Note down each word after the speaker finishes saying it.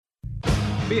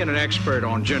being an expert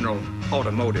on general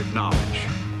automotive knowledge,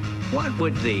 what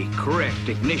would the correct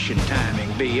ignition timing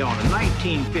be on a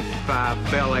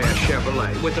 1955 Bel Air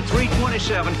Chevrolet with a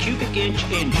 327 cubic inch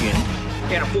engine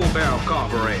and a 4-barrel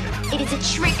carburetor? It is a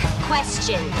trick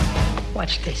question.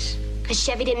 Watch this. Because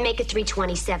Chevy didn't make a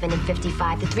 327 in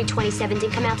 55. The 327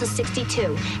 didn't come out till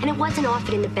 62. And it wasn't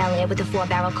offered in the Bel Air with a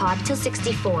 4-barrel carb till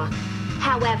 64.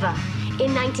 However,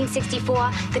 in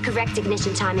 1964, the correct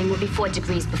ignition timing would be 4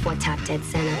 degrees before top dead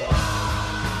center.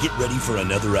 Get ready for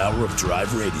another hour of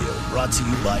Drive Radio, brought to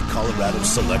you by Colorado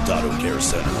Select Auto Care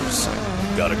Centers.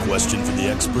 Got a question for the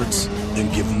experts?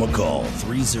 Then give them a call,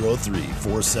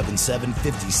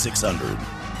 303-477-5600.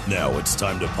 Now it's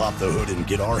time to pop the hood and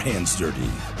get our hands dirty.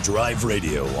 Drive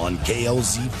Radio on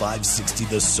KLZ 560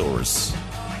 The Source.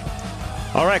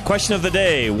 All right, question of the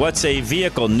day. What's a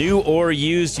vehicle, new or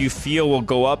used, you feel will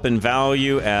go up in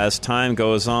value as time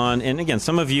goes on? And again,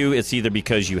 some of you, it's either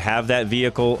because you have that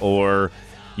vehicle or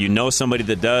you know somebody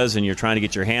that does and you're trying to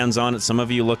get your hands on it. Some of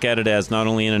you look at it as not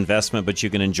only an investment, but you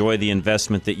can enjoy the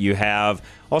investment that you have.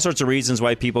 All sorts of reasons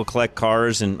why people collect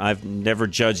cars, and I've never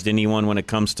judged anyone when it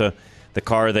comes to the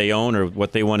car they own or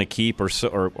what they want to keep or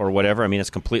whatever. I mean, it's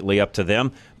completely up to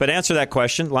them. But answer that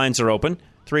question. Lines are open.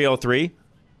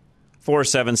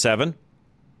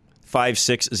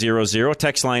 303-477-5600.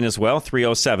 Text line as well,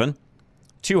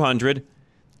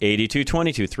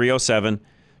 307-200-8222.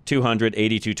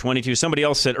 307-200-8222. Somebody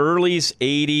else said early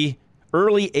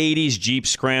 80s Jeep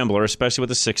Scrambler, especially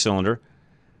with a 6-cylinder.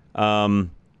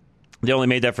 They only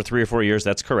made that for 3 or 4 years.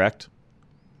 That's correct.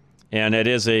 And it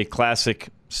is a classic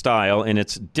style, and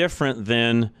it's different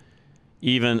than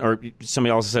or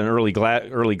somebody else said early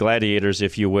Gladiators,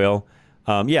 if you will.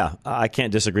 Yeah, I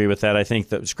can't disagree with that. I think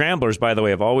that Scramblers, by the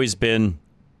way, have always been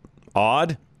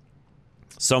odd,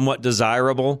 somewhat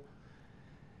desirable,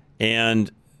 and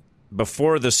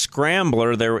before the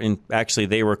Scrambler, they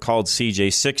were called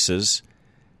CJ6s.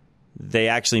 They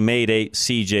actually made a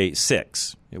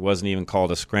CJ6. It wasn't even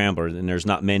called a Scrambler, and there's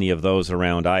not many of those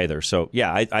around either. So,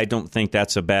 yeah, I don't think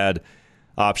that's a bad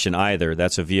option either.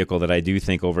 That's a vehicle that I do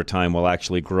think over time will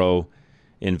actually grow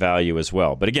in value as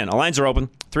well. But again, our lines are open,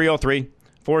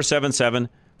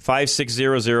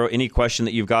 303-477-5600. Any question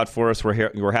that you've got for us,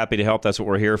 we're happy to help. That's what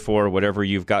we're here for, whatever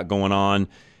you've got going on.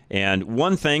 And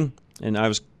one thing, and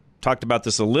I talked about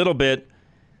this a little bit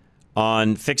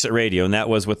on Fix It Radio, and that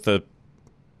was with the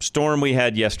storm we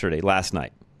had last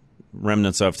night,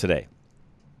 remnants of today.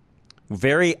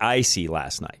 Very icy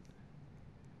last night.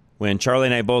 When Charlie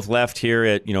and I both left here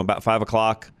at about 5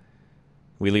 o'clock,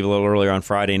 we leave a little earlier on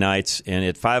Friday nights, and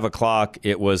at 5 o'clock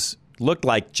it looked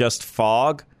like just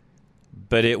fog,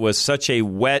 but it was such a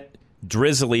wet,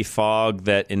 drizzly fog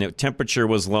and the temperature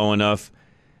was low enough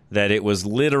that it was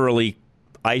literally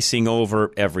icing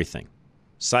over everything.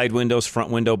 Side windows,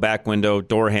 front window, back window,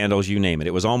 door handles, you name it.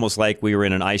 It was almost like we were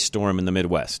in an ice storm in the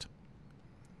Midwest.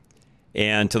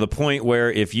 And to the point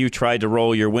where if you tried to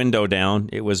roll your window down,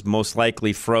 it was most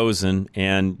likely frozen,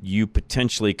 and you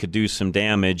potentially could do some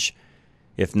damage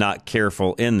if not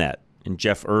careful in that. And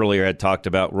Jeff earlier had talked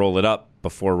about roll it up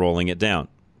before rolling it down.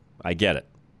 I get it.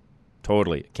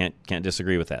 Totally. Can't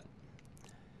disagree with that.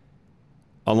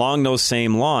 Along those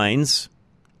same lines,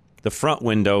 the front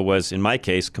window was, in my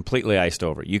case, completely iced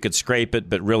over. You could scrape it,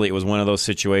 but really it was one of those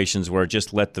situations where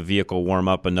just let the vehicle warm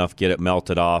up enough, get it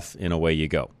melted off, and away you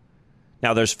go.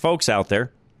 Now, there's folks out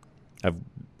there. I've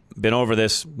been over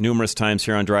this numerous times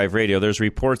here on Drive Radio. There's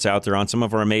reports out there on some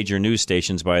of our major news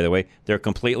stations, by the way. They're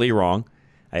completely wrong.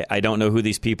 I don't know who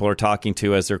these people are talking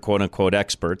to as their quote-unquote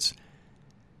experts.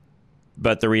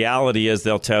 But the reality is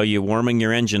they'll tell you warming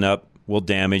your engine up will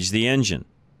damage the engine.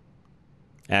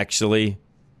 Actually,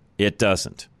 it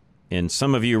doesn't. And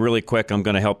some of you, really quick, I'm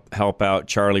going to help out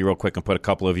Charlie real quick and put a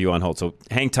couple of you on hold. So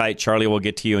hang tight. Charlie will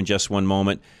get to you in just one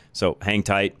moment. So hang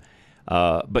tight.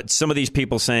 But some of these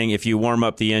people saying if you warm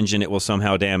up the engine, it will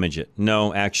somehow damage it.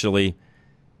 No, actually,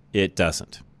 it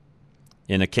doesn't.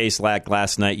 In a case like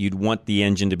last night, you'd want the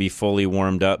engine to be fully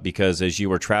warmed up because as you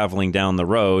were traveling down the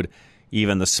road,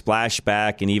 even the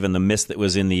splashback and even the mist that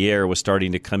was in the air was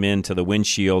starting to come into the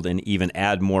windshield and even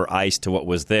add more ice to what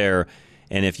was there.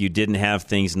 And if you didn't have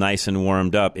things nice and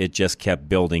warmed up, it just kept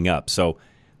building up. So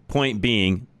point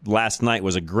being, last night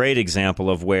was a great example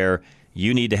of where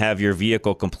you need to have your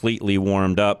vehicle completely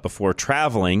warmed up before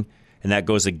traveling, and that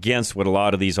goes against what a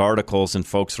lot of these articles and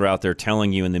folks are out there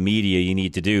telling you in the media you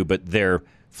need to do, but they're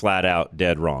flat out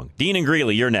dead wrong. Dean and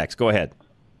Greeley, you're next. Go ahead.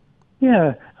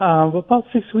 Yeah, about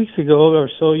 6 weeks ago or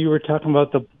so, you were talking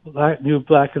about the new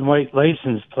black and white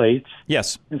license plates.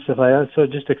 Yes. And stuff like that. So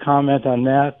just a comment on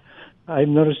that. I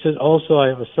noticed it also. I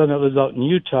have a son that lives out in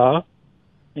Utah,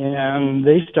 and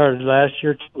they started last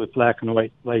year too with black and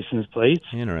white license plates.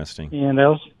 Interesting. And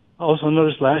I also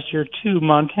noticed last year too,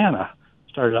 Montana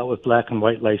started out with black and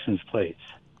white license plates.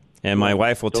 And my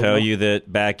wife will tell you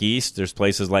that back east, there's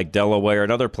places like Delaware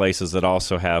and other places that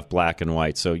also have black and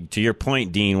white. So to your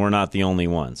point, Dean, we're not the only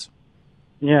ones.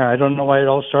 Yeah, I don't know why it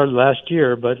all started last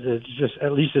year, but it's just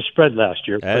at least it spread last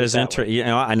year. That is interesting. You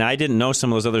know, and I didn't know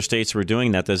some of those other states were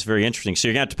doing that. That's very interesting. So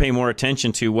you're going to have to pay more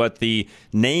attention to what the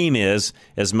name is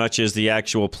as much as the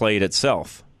actual plate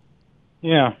itself.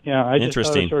 Yeah. I just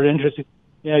thought it was sort of interesting.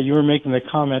 Yeah, you were making the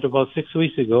comment about 6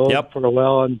 weeks ago for a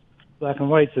while on black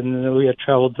and whites, and then we had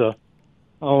traveled to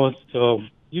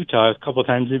Utah a couple of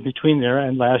times in between there,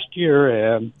 and last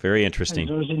year. Very interesting.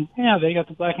 They got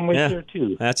the black and white there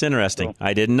too. That's interesting. So,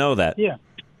 I didn't know that. Yeah.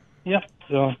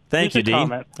 So thank you, Dean.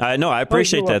 No, I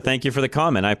appreciate that. Thank you for the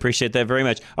comment. I appreciate that very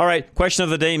much. All right, question of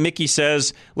the day. Mickey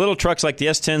says, little trucks like the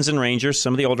S10s and Rangers,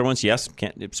 some of the older ones, yes,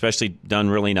 especially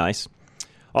done really nice.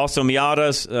 Also,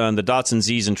 Miatas, the Datsun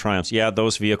Zs and Triumphs. Yeah,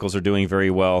 those vehicles are doing very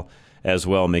well as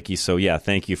well, Mickey. So, yeah,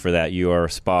 thank you for that. You are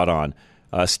spot on.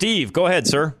 Steve, go ahead,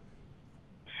 sir.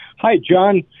 Hi,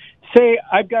 John. Say,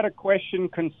 I've got a question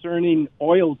concerning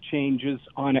oil changes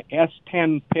on an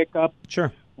S10 pickup.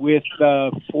 Sure. With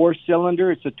a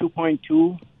four-cylinder. It's a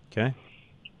 2.2. Okay.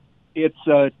 It's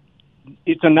a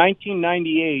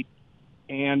 1998,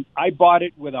 and I bought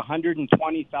it with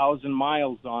 120,000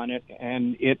 miles on it,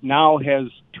 and it now has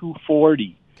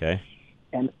 240. Okay.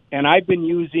 And I've been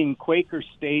using Quaker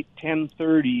State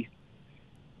 1030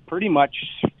 pretty much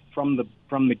from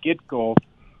the get-go,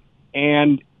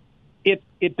 and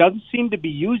it doesn't seem to be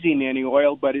using any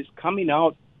oil, but it's coming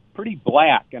out pretty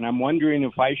black, and I'm wondering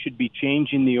if I should be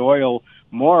changing the oil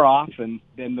more often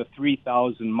than the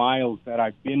 3,000 miles that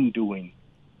I've been doing.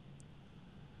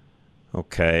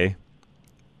 Okay.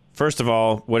 First of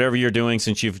all, whatever you're doing,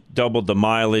 since you've doubled the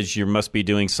mileage, you must be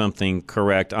doing something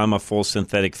correct. I'm a full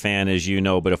synthetic fan, as you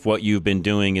know, but if what you've been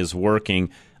doing is working,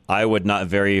 I would not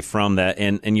vary from that.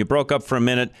 And you broke up for a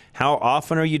minute. How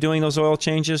often are you doing those oil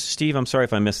changes, Steve? I'm sorry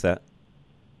if I missed that.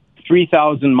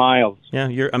 3,000 miles. Yeah,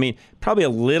 probably a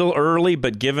little early,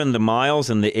 but given the miles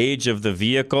and the age of the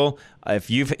vehicle, if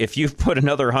you've put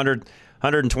another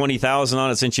 120,000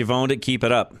 on it since you've owned it, keep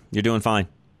it up. You're doing fine.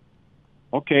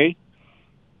 Okay,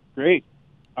 great.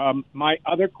 My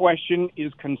other question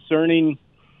is concerning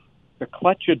the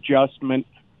clutch adjustment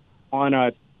on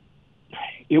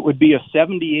it would be a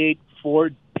 78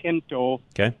 Ford Pinto.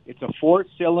 Okay. It's a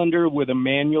 4-cylinder with a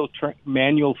manual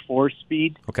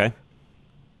 4-speed. Okay.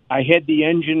 I had the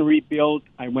engine rebuilt.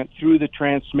 I went through the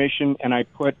transmission, and I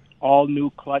put all new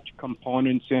clutch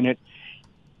components in it.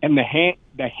 And the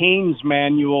Haynes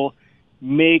manual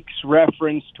makes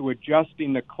reference to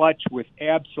adjusting the clutch with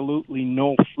absolutely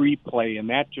no free play, and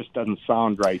that just doesn't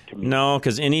sound right to me. No,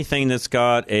 because anything that's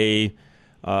got a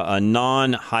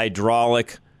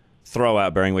non-hydraulic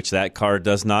throwout bearing, which that car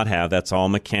does not have, that's all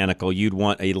mechanical. You'd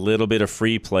want a little bit of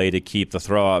free play to keep the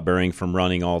throwout bearing from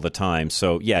running all the time.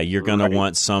 So, yeah, you're going to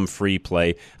want some free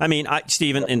play. I mean,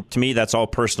 Stephen, and to me, that's all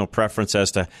personal preference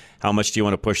as to how much do you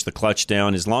want to push the clutch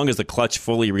down. As long as the clutch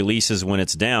fully releases when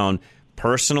it's down,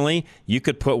 personally, you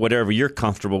could put whatever you're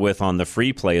comfortable with on the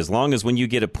free play. As long as when you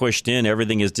get it pushed in,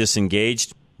 everything is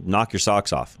disengaged, knock your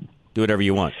socks off. Do whatever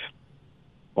you want.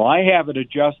 Well, I have it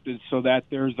adjusted so that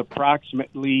there's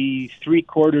approximately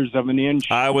 3/4 of an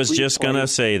inch. I was just going to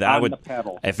say that I would,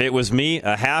 if it was me,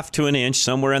 a half to an inch,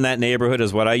 somewhere in that neighborhood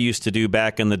is what I used to do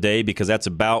back in the day, because that's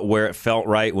about where it felt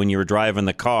right when you were driving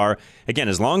the car. Again,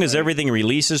 as long as everything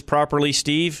releases properly,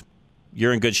 Steve,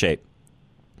 you're in good shape.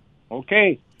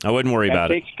 Okay. I wouldn't worry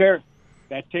about it.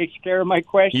 That takes care of my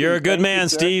question. You're a good man,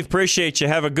 Steve. Appreciate you.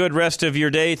 Have a good rest of your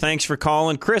day. Thanks for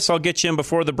calling. Chris, I'll get you in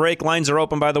before the break. Lines are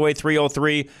open, by the way,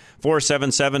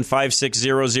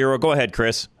 303-477-5600. Go ahead,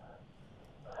 Chris.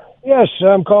 Yes,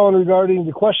 I'm calling regarding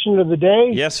the question of the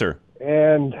day. Yes, sir.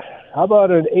 And how about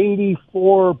an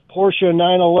 84 Porsche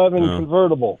 911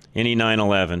 convertible? Any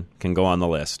 911 can go on the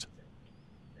list.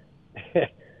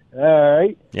 All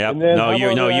right. Yeah.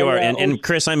 You are. And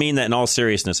Chris, I mean that in all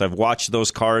seriousness. I've watched those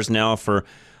cars now for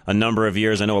a number of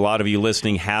years. I know a lot of you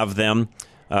listening have them.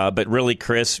 But really,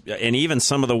 Chris, and even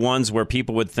some of the ones where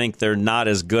people would think they're not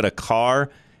as good a car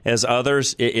as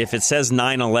others, if it says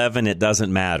 911, it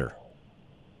doesn't matter.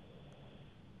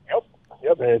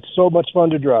 Yep. And it's so much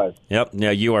fun to drive. Yep.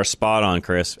 Yeah, you are spot on,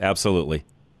 Chris. Absolutely.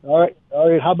 All right.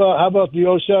 How about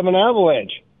the 07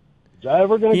 Avalanche? Is that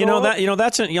ever going to go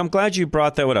up? I'm glad you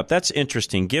brought that one up. That's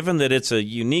interesting. Given that it's a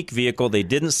unique vehicle, they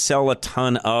didn't sell a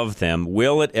ton of them.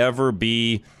 Will it ever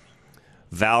be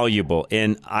valuable?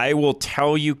 And I will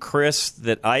tell you, Chris,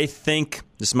 that I think,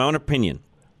 this is my own opinion,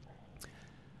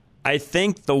 I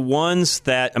think the ones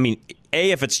that,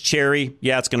 if it's cherry,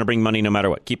 yeah, it's going to bring money no matter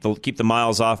what. Keep the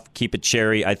miles off, keep it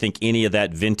cherry. I think any of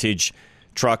that vintage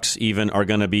trucks even are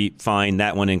going to be fine,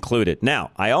 that one included.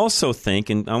 Now, I also think,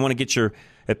 and I want to get your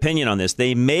opinion on this,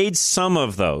 they made some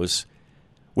of those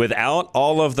without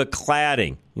all of the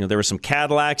cladding. There were some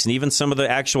Cadillacs and even some of the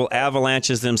actual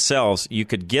Avalanches themselves. You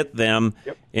could get them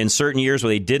in certain years where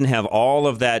they didn't have all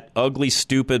of that ugly,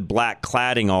 stupid black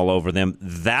cladding all over them.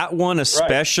 That one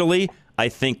especially, I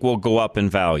think, will go up in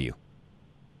value.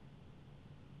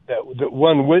 The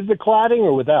one with the cladding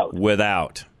or without?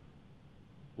 Without.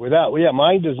 Yeah,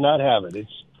 mine does not have it.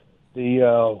 It's the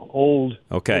old,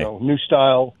 new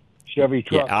style Chevy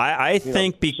truck. Yeah, I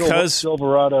think because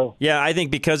Silverado. Yeah, I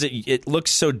think because it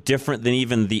looks so different than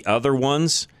even the other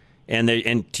ones, and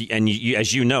you,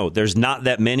 as you know, there's not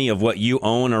that many of what you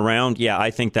own around. Yeah,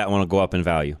 I think that one will go up in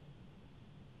value.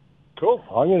 Cool.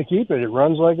 I'm going to keep it. It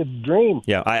runs like a dream.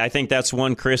 Yeah, I think that's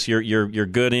one, Chris. You're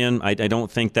good in. I don't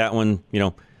think that one.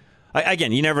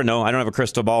 Again, you never know. I don't have a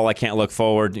crystal ball. I can't look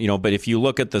forward, but if you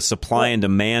look at the supply and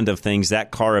demand of things,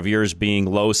 that car of yours being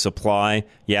low supply,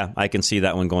 yeah, I can see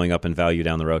that one going up in value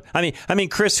down the road. I mean,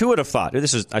 Chris, who would have thought?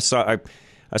 I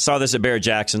saw this at Barrett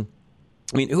Jackson.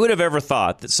 Who would have ever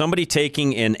thought that somebody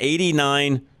taking an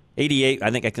 88,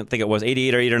 I think it was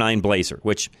 88 or 89 Blazer,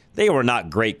 which they were not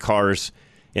great cars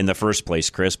in the first place,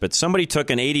 Chris, but somebody took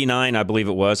an 89, I believe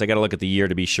it was. I got to look at the year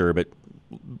to be sure, but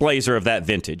Blazer of that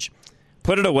vintage.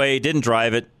 Put it away, didn't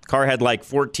drive it. Car had like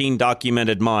 14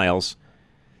 documented miles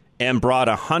and brought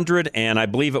 $100 and I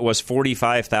believe it was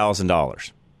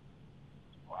 $45,000.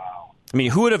 Wow.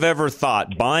 Who would have ever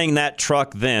thought buying that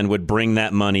truck then would bring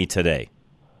that money today?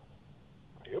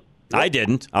 Yep. I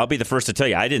didn't. I'll be the first to tell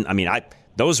you. I didn't.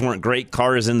 Those weren't great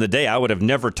cars in the day. I would have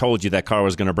never told you that car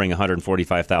was going to bring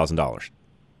 $145,000.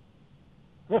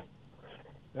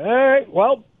 All right.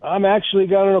 Well, I'm actually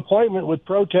got an appointment with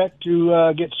ProTech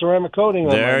to get ceramic coating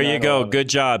on. There you go. Good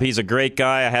job. He's a great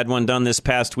guy. I had one done this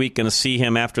past week. Going to see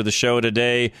him after the show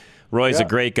today. Roy's a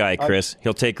great guy, Chris.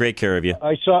 He'll take great care of you.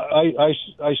 I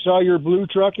saw your blue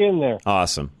truck in there.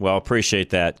 Awesome. Well, appreciate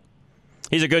that.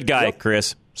 He's a good guy,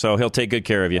 Chris, so he'll take good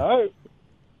care of you. All right.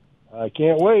 I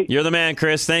can't wait. You're the man,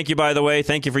 Chris. Thank you, by the way.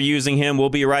 Thank you for using him. We'll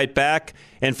be right back.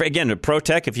 And again,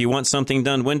 ProTech, if you want something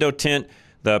done, window tint,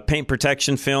 the paint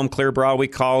protection film, clear bra we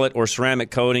call it, or ceramic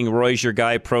coating, Roy's your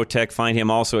guy, ProTech. Find him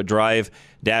also at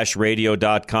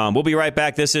drive-radio.com. We'll be right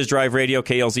back. This is Drive Radio,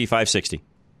 KLZ 560.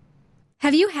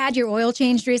 Have you had your oil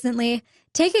changed recently?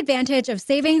 Take advantage of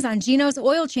savings on Geno's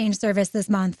oil change service this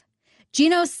month.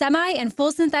 Geno's semi and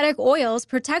full synthetic oils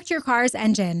protect your car's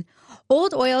engine.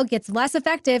 Old oil gets less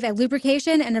effective at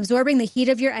lubrication and absorbing the heat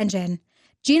of your engine.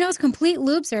 Geno's complete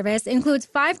lube service includes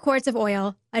 5 quarts of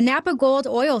oil, a Napa Gold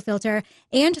oil filter,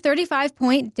 and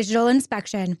 35-point digital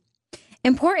inspection.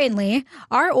 Importantly,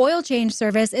 our oil change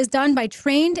service is done by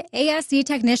trained ASC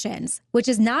technicians, which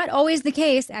is not always the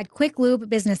case at quick lube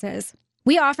businesses.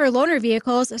 We offer loaner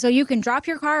vehicles so you can drop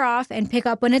your car off and pick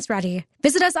up when it's ready.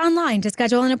 Visit us online to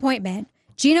schedule an appointment.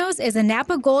 Geno's is a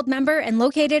Napa Gold member and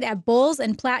located at Bowles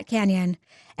and Platte Canyon.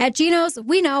 At Geno's,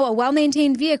 we know a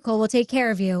well-maintained vehicle will take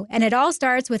care of you, and it all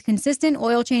starts with consistent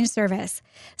oil change service.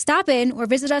 Stop in or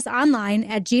visit us online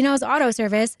at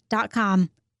genosautoservice.com.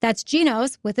 That's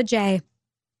Geno's with a J.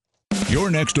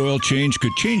 Your next oil change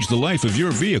could change the life of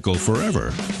your vehicle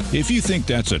forever. If you think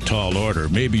that's a tall order,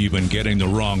 maybe you've been getting the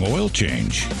wrong oil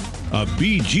change. A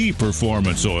BG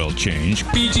Performance oil change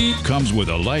comes with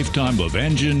a lifetime of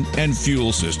engine and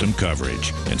fuel system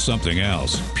coverage. And something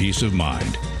else, peace of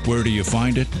mind. Where do you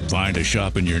find it? Find a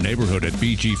shop in your neighborhood at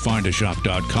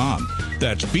bgfindashop.com.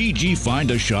 That's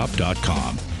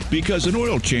bgfindashop.com. Because an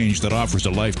oil change that offers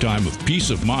a lifetime of peace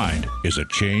of mind is a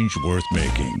change worth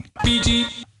making.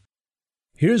 BG.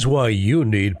 Here's why you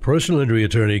need personal injury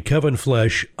attorney Kevin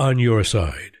Flesh on your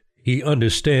side. He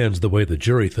understands the way the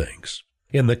jury thinks.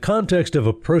 In the context of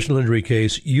a personal injury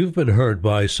case, you've been hurt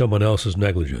by someone else's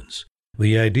negligence.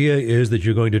 The idea is that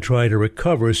you're going to try to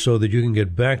recover so that you can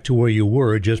get back to where you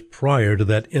were just prior to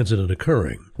that incident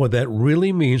occurring. What that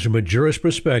really means from a jurist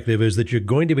perspective is that you're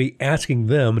going to be asking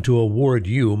them to award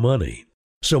you money.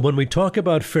 So when we talk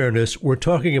about fairness, we're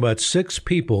talking about 6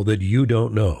 people that you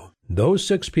don't know. Those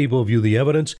 6 people view the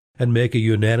evidence and make a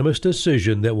unanimous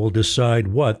decision that will decide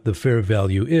what the fair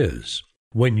value is.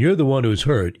 When you're the one who's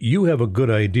hurt, you have a good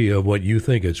idea of what you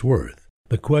think it's worth.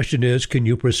 The question is, can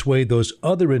you persuade those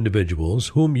other individuals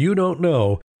whom you don't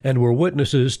know and were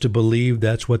witnesses to believe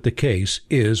that's what the case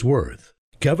is worth?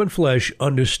 Kevin Flesh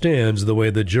understands the way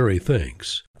the jury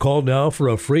thinks. Call now for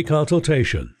a free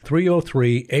consultation,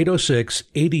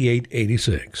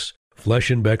 303-806-8886. Flesh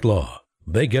and Beck Law.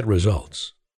 They get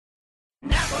results.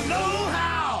 Napa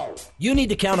know-how. You need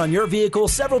to count on your vehicle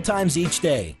several times each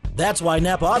day. That's why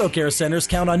Napa Auto Care Centers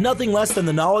count on nothing less than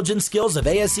the knowledge and skills of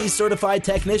ASE-certified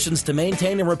technicians to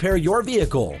maintain and repair your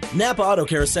vehicle. Napa Auto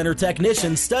Care Center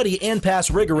technicians study and pass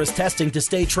rigorous testing to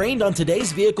stay trained on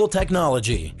today's vehicle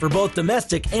technology for both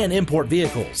domestic and import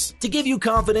vehicles. To give you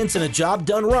confidence in a job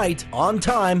done right, on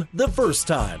time, the first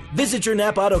time. Visit your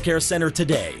Napa Auto Care Center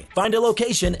today. Find a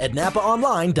location at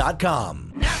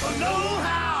NapaOnline.com. Napa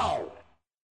know-how.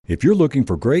 If you're looking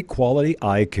for great quality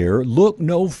eye care, look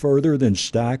no further than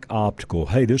Stack Optical.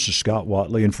 Hey, this is Scott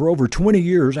Watley, and for over 20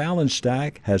 years, Alan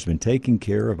Stack has been taking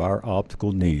care of our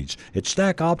optical needs. At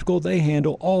Stack Optical, they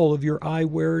handle all of your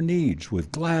eyewear needs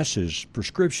with glasses,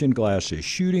 prescription glasses,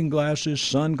 shooting glasses,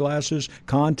 sunglasses,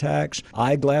 contacts,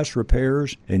 eyeglass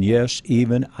repairs, and yes,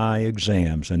 even eye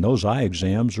exams. And those eye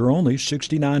exams are only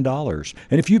 $69.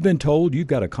 And if you've been told you've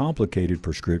got a complicated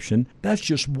prescription, that's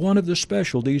just one of the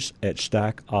specialties at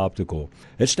Stack Optical.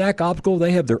 At Stack Optical,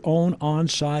 they have their own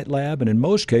on-site lab, and in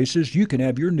most cases, you can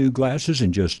have your new glasses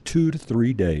in just 2 to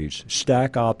 3 days.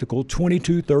 Stack Optical,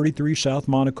 2233 South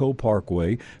Monaco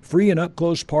Parkway. Free and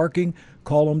up-close parking.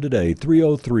 Call them today,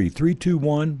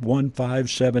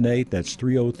 303-321-1578. That's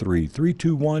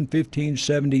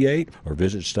 303-321-1578. Or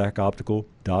visit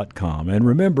stackoptical.com. And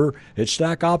remember, at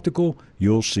Stack Optical,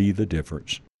 you'll see the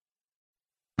difference.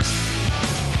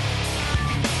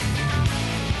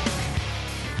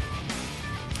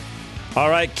 All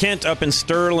right, Kent up in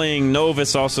Sterling.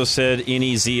 Novus also said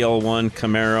any ZL1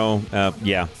 Camaro.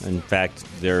 Yeah, in fact,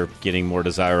 they're getting more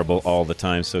desirable all the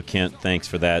time. So, Kent, thanks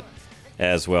for that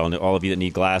as well. And all of you that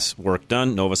need glass work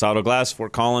done, Novus Auto Glass,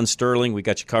 Fort Collins, Sterling, we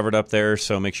got you covered up there.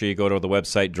 So make sure you go to the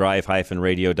website,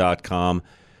 drive-radio.com,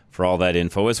 for all that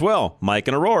info as well. Mike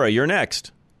and Aurora, you're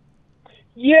next.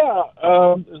 Yeah,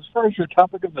 as far as your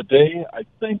topic of the day, I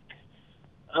think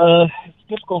it's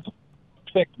difficult to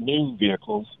pick new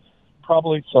vehicles.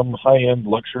 Probably some high-end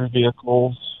luxury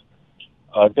vehicles.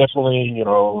 Definitely,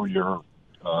 your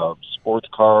sports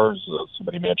cars.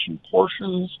 Somebody mentioned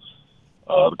Porsches,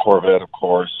 the Corvette, of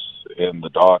course, and the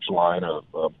Dodge line of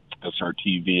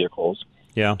SRT vehicles.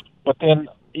 Yeah. But then,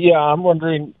 I'm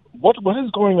wondering what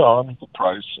is going on with the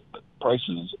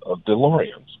prices of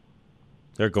DeLoreans.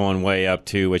 They're going way up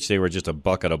too, which they were just a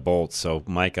bucket of bolts. So,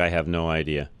 Mike, I have no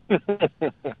idea.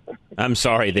 I'm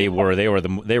sorry, they were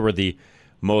the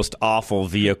most awful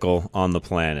vehicle on the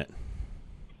planet.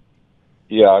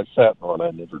 Yeah, I sat in one. I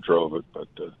never drove it, but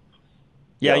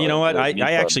yeah, you know what?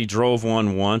 I actually drove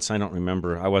one once. I don't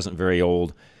remember. I wasn't very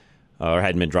old, or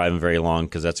hadn't been driving very long,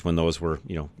 because that's when those were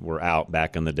out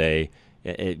back in the day.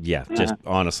 Just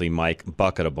honestly, Mike,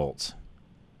 bucket of bolts.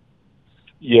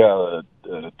 Yeah,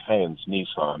 Tyan's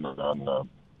Nissan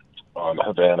on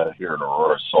Havana here in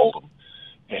Aurora sold them.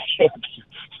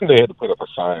 And they had to put up a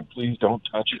sign, "Please don't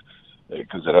touch it,"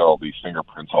 because it had all these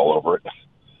fingerprints all over it.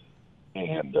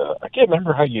 And I can't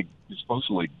remember how you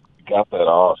supposedly got that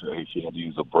off, if you had to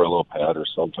use a Brillo pad or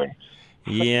something.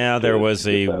 Yeah, there was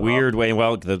a weird way.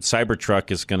 Well, the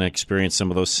Cybertruck is going to experience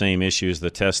some of those same issues the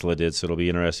Tesla did, so it'll be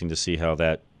interesting to see how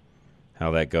that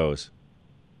goes.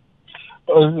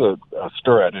 Well, there's a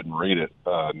story, I didn't read it,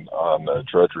 on the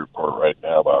Drudge Report right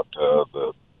now about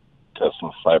the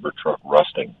Tesla Cybertruck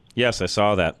rusting. Yes, I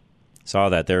saw that.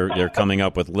 They're coming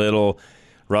up with little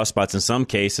rust spots in some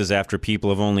cases after people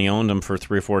have only owned them for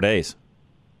 3 or 4 days.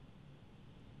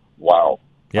 Wow.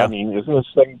 Yeah. I mean, isn't this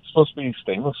thing supposed to be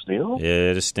stainless steel?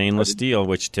 It is stainless steel,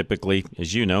 which typically,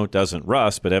 as you know, doesn't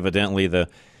rust, but evidently the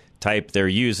type they're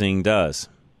using does.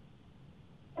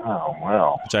 Oh,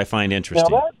 wow. Which I find interesting.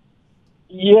 Now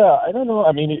I don't know.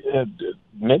 I mean,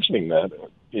 mentioning that,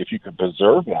 if you could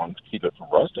preserve one to keep it from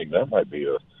rusting, that might be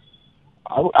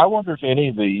I wonder if any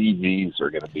of the EVs are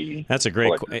going to be... That's a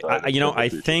great question. I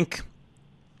think,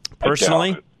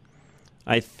 personally,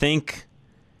 I think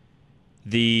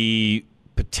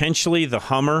potentially the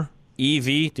Hummer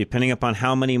EV, depending upon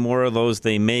how many more of those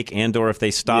they make and or if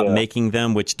they stop making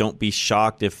them, which don't be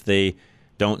shocked if they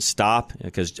don't stop,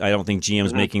 because I don't think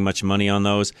GM's making much money on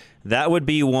those. That would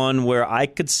be one where I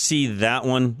could see that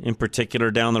one in particular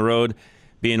down the road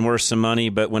being worth some money.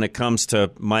 But when it comes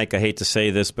to, Mike, I hate to say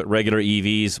this, but regular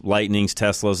EVs, Lightnings,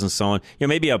 Teslas, and so on,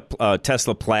 maybe a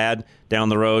Tesla Plaid down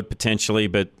the road potentially,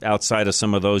 but outside of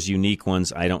some of those unique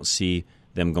ones, I don't see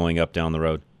them going up down the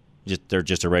road. They're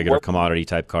just a regular commodity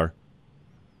type car.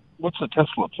 What's a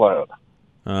Tesla Plaid?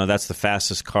 That's the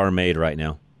fastest car made right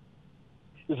now.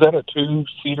 Is that a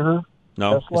 2-seater?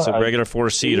 No, Tesla? It's a regular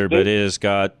 4-seater, but it has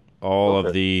got all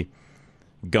of the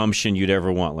gumption you'd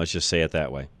ever want. Let's just say it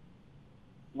that way.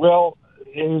 Well,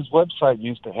 his website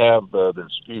used to have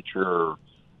this future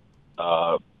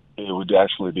it would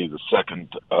actually be the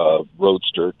second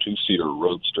Roadster, 2-seater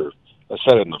Roadster. I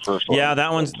said it in the first one. Yeah,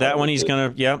 that one he's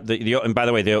going to, yeah. And by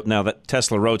the way, now that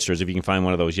Tesla Roadsters, if you can find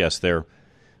one of those, yes, they're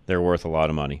worth a lot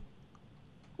of money.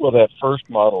 Well, that first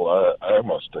model, I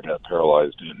almost got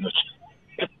paralyzed in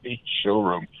the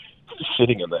showroom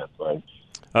sitting in that thing.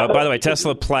 By the way,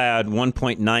 Tesla Plaid,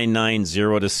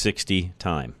 1.990 to 60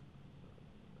 time.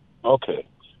 Okay.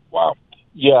 Wow.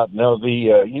 Yeah, no,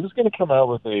 he was going to come out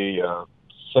with a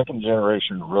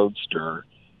second-generation Roadster,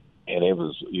 and it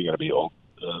was going to be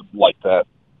like that.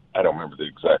 I don't remember the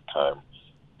exact time,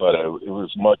 but it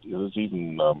was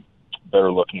even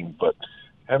better looking, but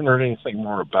haven't heard anything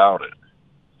more about it.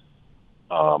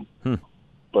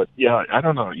 But yeah, I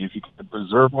don't know if you could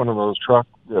preserve one of those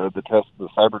the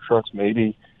Cybertrucks.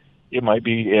 Maybe it might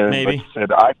be. And maybe. Like I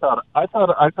said, I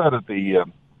thought of the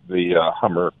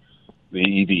Hummer,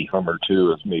 the EV Hummer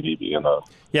too, as maybe being a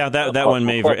that one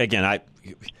may again.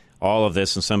 All of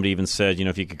this, and somebody even said,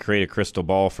 if you could create a crystal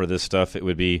ball for this stuff, it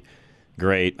would be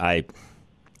great. Some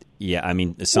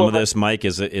of this, Mike,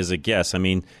 is a guess. I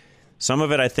mean, some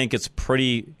of it, I think it's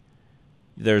pretty.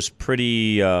 There's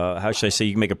pretty, how should I say,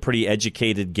 you can make a pretty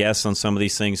educated guess on some of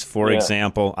these things. For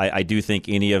example, I do think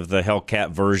any of the Hellcat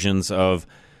versions of,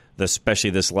 especially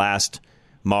this last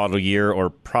model year or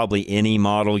probably any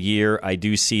model year, I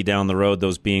do see down the road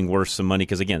those being worth some money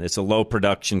because, again, it's a low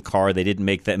production car. They didn't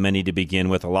make that many to begin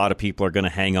with. A lot of people are going to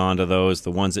hang on to those.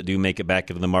 The ones that do make it back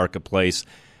into the marketplace,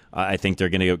 I think they're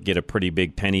going to get a pretty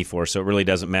big penny for. So it really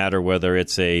doesn't matter whether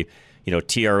it's a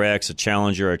TRX, a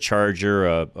Challenger, a Charger,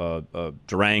 a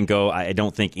Durango. I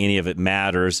don't think any of it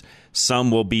matters.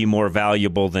 Some will be more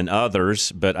valuable than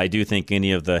others, but I do think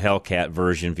any of the Hellcat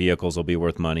version vehicles will be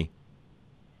worth money.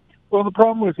 Well, the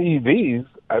problem with EVs,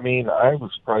 I mean, I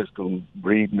was surprised to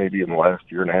read maybe in the last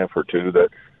year and a half or two that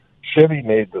Chevy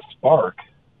made the Spark,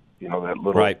 that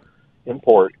little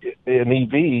import, an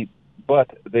EV,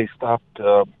 but they stopped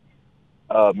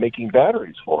making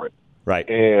batteries for it. Right.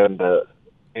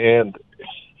 And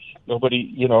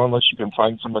nobody, unless you can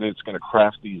find somebody that's going to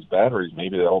craft these batteries,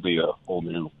 maybe that'll be a whole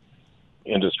new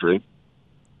industry.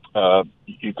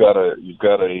 You've got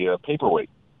a paperweight,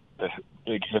 a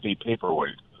big heavy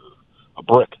paperweight, a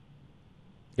brick.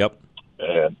 Yep.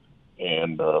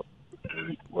 And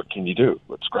what can you do?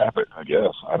 Let's scrap it, I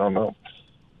guess. I don't know.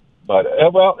 But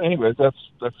anyways, that's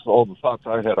all the thoughts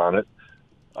I had on it.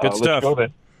 Good stuff. Let's go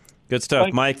then. Good stuff.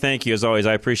 Thanks. Mike, thank you as always.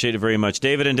 I appreciate it very much.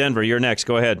 David in Denver, you're next.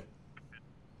 Go ahead.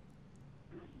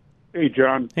 Hey,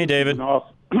 John. Hey, David.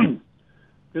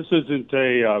 This isn't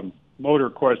a motor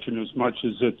question as much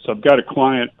as I've got a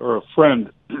client or a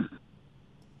friend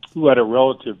who had a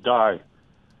relative die,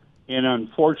 and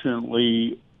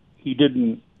unfortunately,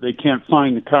 they can't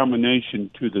find the combination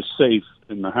to the safe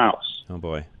in the house. Oh,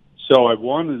 boy. So I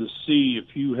wanted to see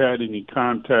if you had any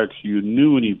contacts, you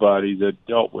knew anybody that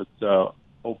dealt with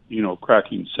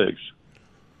cracking safes.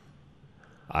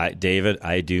 David,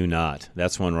 I do not.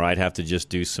 That's one where I'd have to just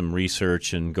do some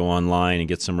research and go online and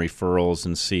get some referrals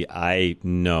and see.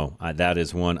 That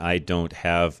is one I don't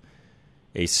have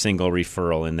a single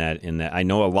referral in that. I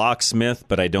know a locksmith,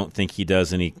 but I don't think he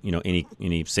does any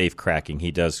safe cracking.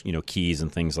 He does keys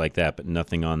and things like that, but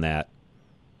nothing on that.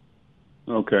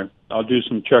 Okay, I'll do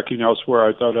some checking elsewhere.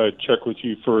 I thought I'd check with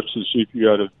you first to see if you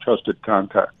had a trusted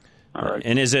contact. All right.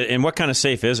 And what kind of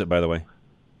safe is it, by the way?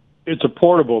 It's a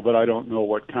portable, but I don't know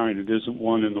what kind. It isn't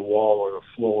one in the wall or the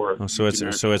floor. Oh,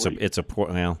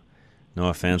 well, no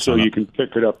offense. So you can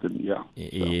pick it up and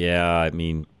Yeah, I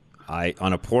mean,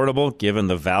 on a portable, given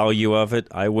the value of it,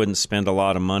 I wouldn't spend a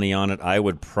lot of money on it. I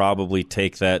would probably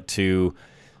take that to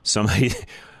somebody,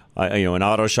 an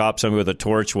auto shop, somebody with a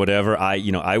torch, whatever.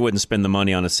 I wouldn't spend the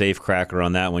money on a safe cracker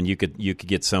on that one. You could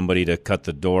get somebody to cut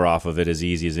the door off of it as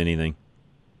easy as anything.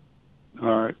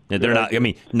 All right. They're not. I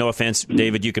mean, no offense,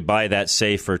 David. You could buy that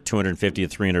safe for $250 to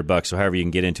 $300. So however you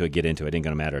can get into it, get into it. It ain't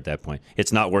going to matter at that point.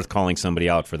 It's not worth calling somebody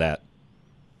out for that.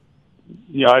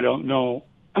 Yeah, I don't know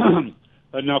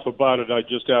enough about it. I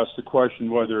just asked the question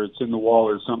whether it's in the wall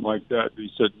or something like that.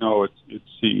 He said no. It's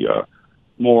the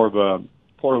more of a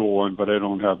portable one, but I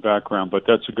don't have background. But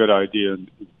that's a good idea. In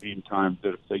the meantime,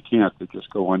 that if they can't, they just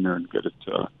go in there and get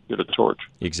a torch.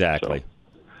 Exactly. So,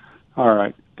 all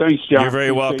right. Thanks, John. You're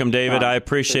very welcome, David. I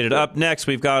appreciate it. Up next,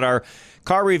 we've got our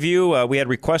car review. We had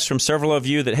requests from several of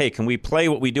you that, hey, can we play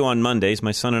what we do on Mondays?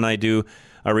 My son and I do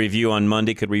a review on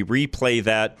Monday. Could we replay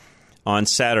that on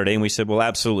Saturday? And we said, well,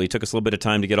 absolutely. It took us a little bit of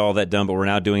time to get all that done, but we're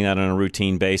now doing that on a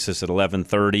routine basis at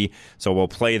 11:30. So we'll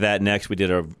play that next. We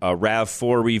did a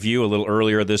RAV4 review a little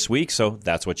earlier this week, so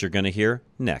that's what you're going to hear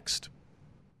next.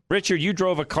 Richard, you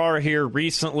drove a car here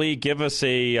recently. Give us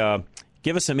a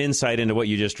Give us some insight into what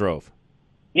you just drove.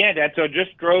 Yeah, Dad. So I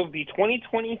just drove the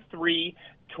 2023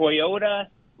 Toyota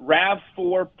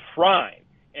RAV4 Prime.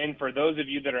 And for those of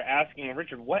you that are asking,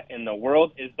 Richard, what in the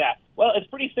world is that? Well, it's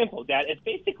pretty simple, Dad. It's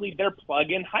basically their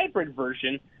plug-in hybrid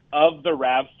version of the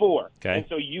RAV4. Okay. And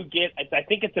so you get, I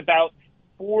think it's about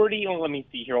 40, let me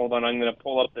see here. Hold on. I'm going to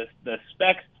pull up the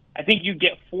specs. I think you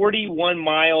get 42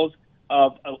 miles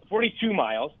of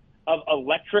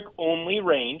electric-only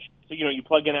range. So, you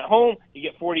plug in at home, you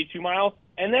get 42 miles.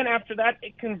 And then after that,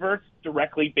 it converts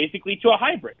directly, basically, to a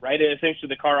hybrid, right? Essentially,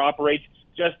 the car operates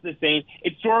just the same.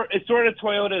 It's sort of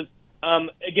Toyota's.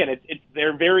 Again, it's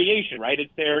their variation, right?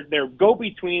 It's their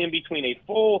go-between in between a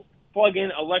full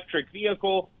plug-in electric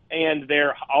vehicle and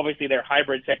their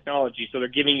hybrid technology. So they're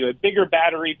giving you a bigger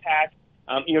battery pack,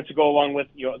 to go along with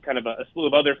kind of a slew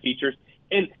of other features.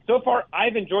 And so far,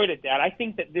 I've enjoyed it, Dad. I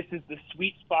think that this is the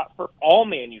sweet spot for all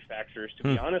manufacturers, to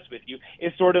be honest with you,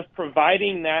 is sort of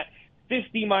providing that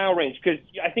 50-mile range, because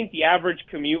I think the average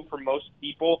commute for most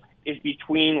people is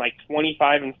between like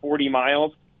 25 and 40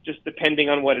 miles, just depending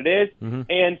on what it is. Mm-hmm.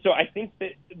 And so I think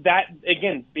that,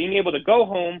 again, being able to go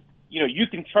home, you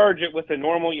can charge it with a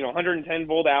normal,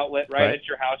 110-volt outlet right at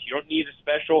your house. You don't need a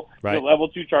special level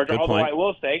 2 charger. Although I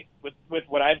will say, with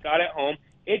what I've got at home,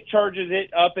 it charges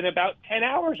it up in about 10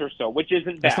 hours or so, which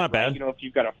isn't bad. That's not bad. If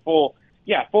you've got a full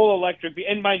electric,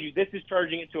 and mind you, this is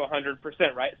charging it to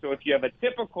 100%, right? So if you have a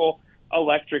typical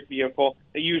electric vehicle,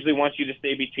 they usually want you to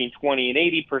stay between 20 and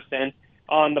 80%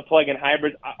 on the plug-in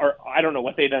hybrids. Or I don't know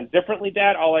what they've done differently,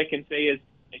 Dad. All I can say is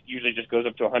it usually just goes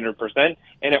up to 100%,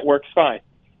 and it works fine.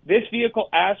 This vehicle,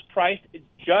 as priced, is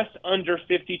just under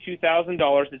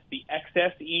 $52,000. It's the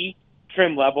XSE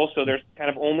trim level, so there's kind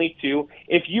of only two.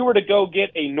 If you were to go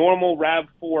get a normal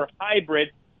RAV4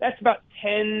 hybrid, that's about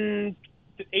 $8,000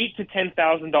 to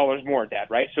 $10,000 more,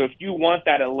 Dad, right? So if you want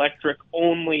that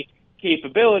electric-only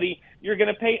capability, you're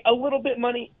going to pay a little bit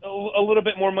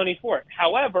more money for it.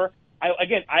 However,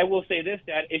 I will say this,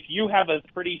 Dad, if you have a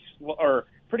pretty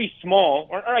small,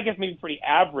 or I guess maybe pretty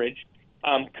average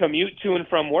commute to and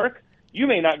from work, you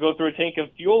may not go through a tank of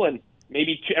fuel in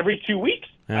maybe every 2 weeks.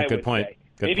 Good point.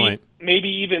 Maybe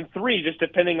even 3, just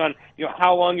depending on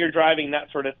how long you're driving,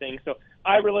 that sort of thing. So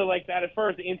I really like that. As far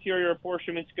as the interior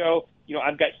apportionments go,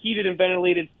 I've got heated and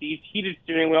ventilated seats, heated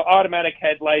steering wheel, automatic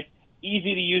headlights,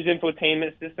 easy-to-use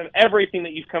infotainment system, everything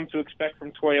that you've come to expect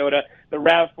from Toyota. The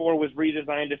RAV4 was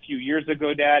redesigned a few years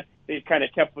ago, Dad. They've kind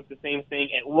of kept with the same thing.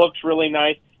 It looks really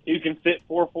nice. You can fit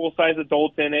 4 full-size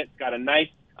adults in it. It's got a nice,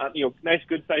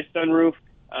 good-sized sunroof.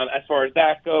 As far as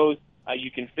that goes,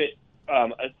 you can fit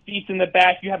seats in the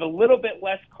back. You have a little bit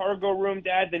less cargo room,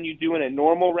 Dad, than you do in a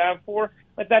normal RAV4,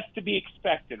 but that's to be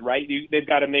expected, right? They've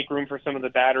got to make room for some of the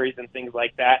batteries and things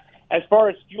like that. As far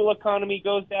as fuel economy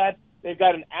goes, Dad, they've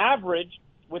got an average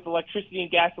with electricity and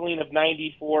gasoline of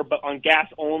 94, but on gas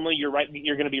only, you're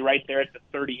going to be right there at the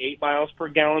 38 miles per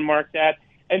gallon mark, Dad.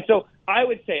 And so I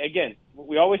would say, again,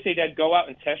 we always say, Dad, go out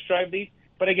and test drive these.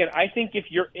 But again, I think if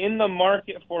you're in the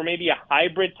market for maybe a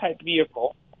hybrid type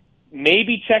vehicle,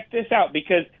 maybe check this out,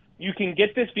 because you can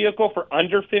get this vehicle for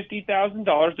under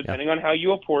 $50,000, depending on how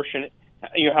you apportion it.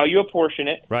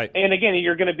 Right. And again,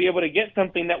 you're going to be able to get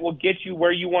something that will get you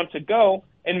where you want to go,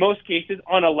 in most cases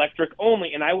on electric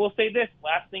only. And I will say this,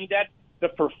 last thing, Dad, the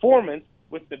performance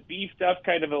with the beefed up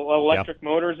kind of electric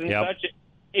motors and such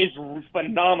is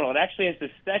phenomenal. It actually has the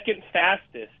second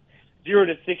fastest 0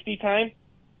 to 60 time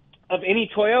of any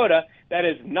Toyota that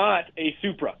is not a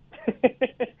Supra.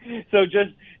 So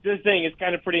just saying, it's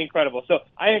kind of pretty incredible. So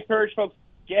I encourage folks,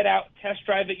 get out, test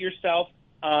drive it yourself.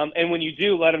 And when you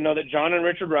do, let them know that John and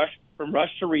Richard Rush from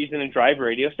Rush to Reason and Drive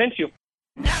Radio sent you.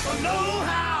 Napa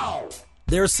know-how.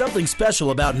 There's something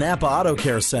special about Napa Auto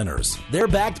Care Centers. They're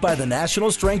backed by the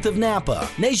national strength of Napa.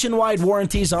 Nationwide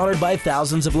warranties honored by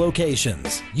thousands of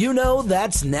locations.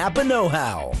 That's Napa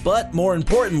know-how. But more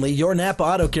importantly, your Napa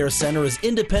Auto Care Center is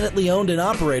independently owned and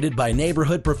operated by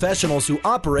neighborhood professionals who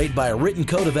operate by a written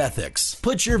code of ethics.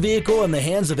 Put your vehicle in the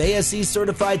hands of ASE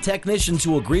certified technicians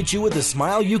who will greet you with a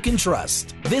smile you can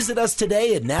trust. Visit us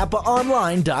today at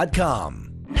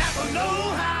NapaOnline.com. Napa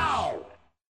know-how.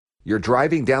 You're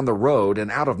driving down the road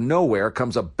and out of nowhere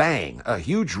comes a bang. A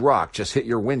huge rock just hit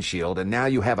your windshield and now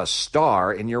you have a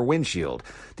star in your windshield.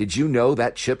 Did you know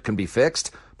that chip can be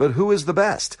fixed? But who is the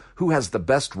best? Who has the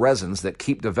best resins that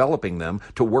keep developing them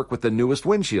to work with the newest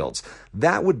windshields?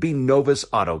 That would be Novus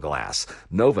Auto Glass.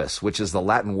 Novus, which is the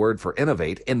Latin word for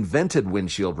innovate, invented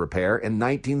windshield repair in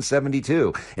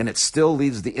 1972, and it still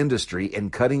leads the industry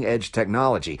in cutting-edge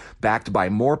technology, backed by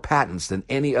more patents than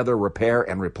any other repair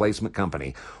and replacement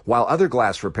company. While other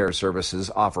glass repair services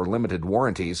offer limited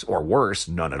warranties, or worse,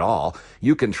 none at all,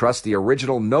 you can trust the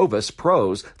original Novus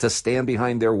pros to stand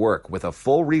behind their work with a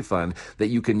full refund that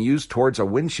you can use towards a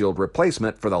windshield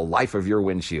replacement for the life of your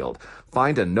windshield.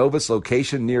 Find a Novus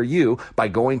location near you by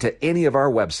going to any of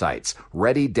our websites,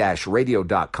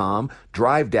 ready-radio.com,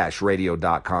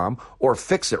 drive-radio.com, or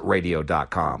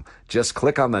fixitradio.com. Just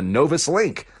click on the Novus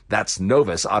link. That's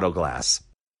Novus Auto Glass.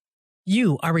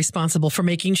 You are responsible for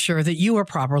making sure that you are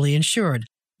properly insured,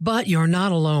 but you're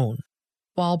not alone.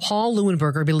 While Paul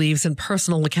Leuenberger believes in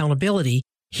personal accountability,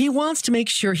 he wants to make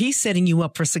sure he's setting you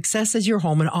up for success as your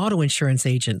home and auto insurance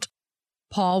agent.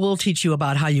 Paul will teach you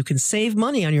about how you can save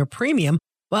money on your premium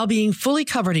while being fully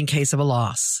covered in case of a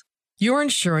loss. Your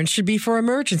insurance should be for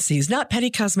emergencies, not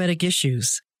petty cosmetic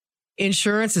issues.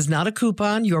 Insurance is not a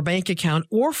coupon, your bank account,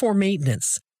 or for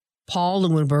maintenance. Paul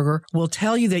Leuenberger will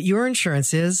tell you that your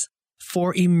insurance is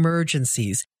for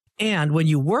emergencies. And when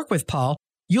you work with Paul,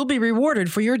 you'll be rewarded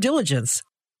for your diligence.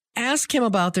 Ask him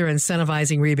about their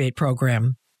incentivizing rebate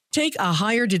program. Take a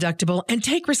higher deductible and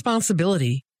take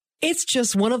responsibility. It's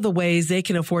just one of the ways they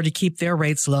can afford to keep their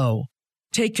rates low.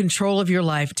 Take control of your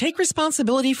life. Take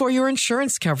responsibility for your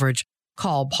insurance coverage.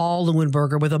 Call Paul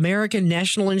Leuenberger with American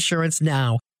National Insurance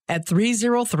now at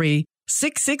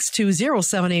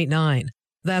 303-662-0789.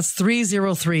 That's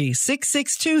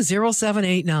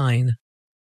 303-662-0789.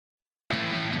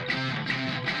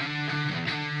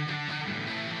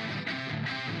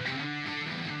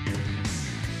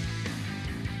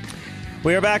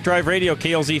 We are back, Drive Radio,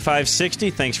 KLZ 560.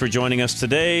 Thanks for joining us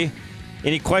today.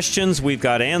 Any questions? We've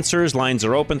got answers. Lines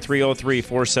are open,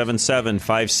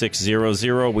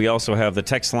 303-477-5600. We also have the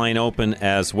text line open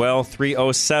as well,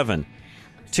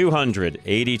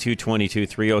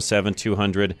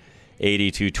 307-200-8222,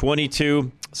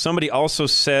 307-200-8222. Somebody also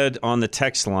said on the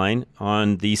text line,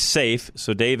 on the safe,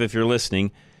 so Dave, if you're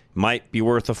listening, might be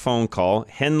worth a phone call,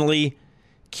 Henley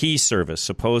Key Service.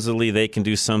 Supposedly they can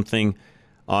do something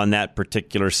on that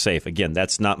particular safe. Again,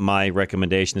 that's not my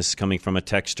recommendation. This is coming from a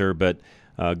texter, but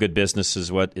good business is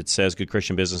what it says. Good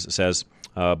Christian business, it says.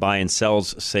 Buy and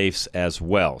sells safes as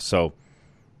well. So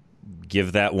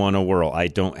give that one a whirl. I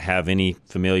don't have any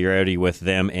familiarity with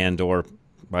them and or,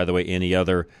 by the way, any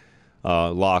other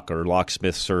lock or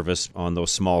locksmith service on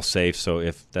those small safes. So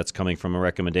if that's coming from a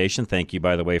recommendation, thank you,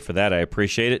 by the way, for that. I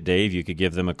appreciate it. Dave, you could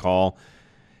give them a call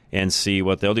and see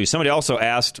what they'll do. Somebody also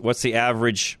asked, what's the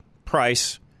average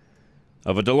price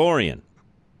of a DeLorean?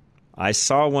 I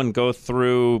saw one go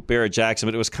through Barrett-Jackson,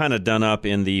 but it was kind of done up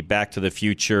in the Back to the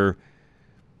Future.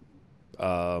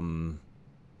 How do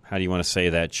you want to say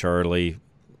that, Charlie?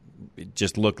 It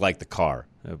just looked like the car.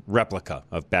 A replica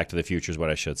of Back to the Future is what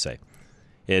I should say.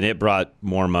 And it brought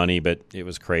more money, but it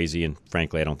was crazy, and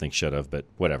frankly, I don't think should have, but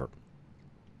whatever.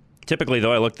 Typically,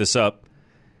 though, I looked this up,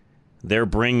 they're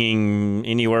bringing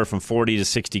anywhere from 40 to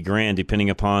 60 grand, depending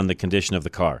upon the condition of the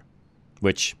car,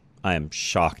 which I am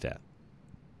shocked at,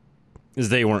 because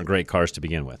they weren't great cars to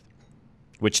begin with,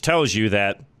 which tells you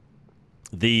that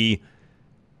the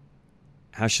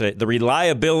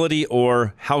reliability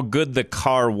or how good the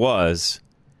car was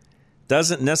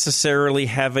doesn't necessarily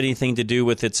have anything to do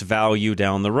with its value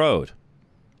down the road.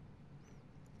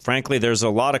 Frankly, there's a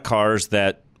lot of cars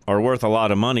that are worth a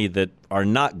lot of money that are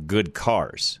not good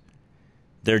cars.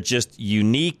 They're just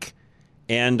unique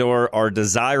and or are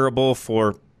desirable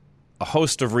for a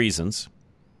host of reasons,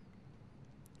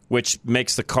 which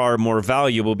makes the car more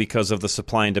valuable because of the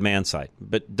supply and demand side,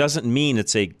 but doesn't mean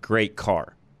it's a great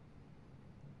car.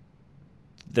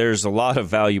 There's a lot of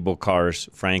valuable cars,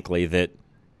 frankly, that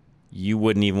you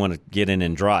wouldn't even want to get in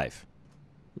and drive.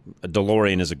 A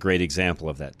DeLorean is a great example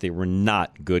of that. They were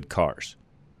not good cars.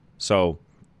 So,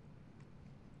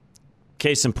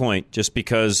 case in point, just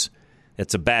because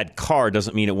it's a bad car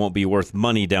doesn't mean it won't be worth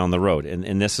money down the road.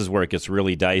 And this is where it gets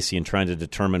really dicey in trying to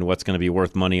determine what's going to be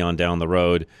worth money on down the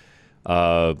road.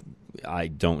 I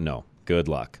don't know. Good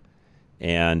luck.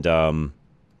 And at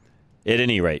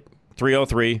any rate,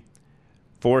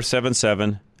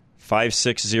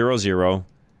 303-477-5600.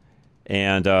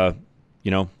 And,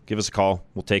 give us a call.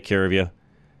 We'll take care of you.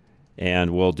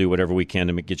 And we'll do whatever we can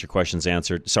to get your questions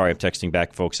answered. Sorry, I'm texting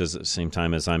back, folks, at the same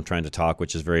time as I'm trying to talk,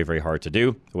 which is very, very hard to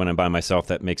do. When I'm by myself,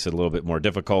 that makes it a little bit more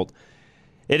difficult.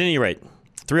 At any rate,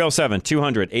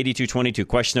 307-200-8222,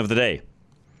 question of the day.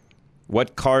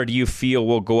 What car do you feel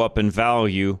will go up in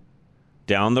value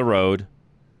down the road,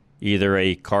 either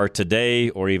a car today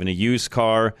or even a used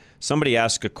car? Somebody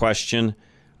asked a question,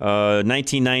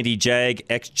 1990 Jag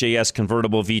XJS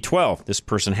convertible V12. This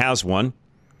person has one,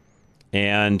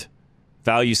 and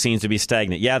value seems to be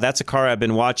stagnant. Yeah, that's a car I've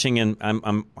been watching, and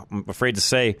I'm afraid to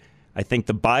say I think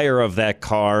the buyer of that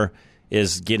car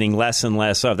is getting less and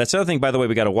less of. That's the other thing, by the way,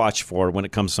 we got to watch for when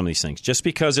it comes to some of these things. Just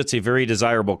because it's a very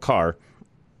desirable car,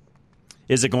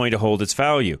 is it going to hold its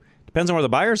value? Depends on where the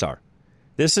buyers are.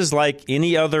 This is like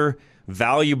any other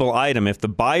valuable item. If the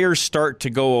buyers start to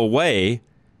go away,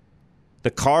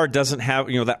 the car doesn't have,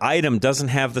 the item doesn't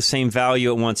have the same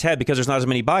value it once had because there's not as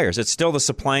many buyers. It's still the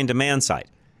supply and demand side.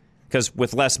 Because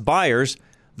with less buyers,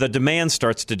 the demand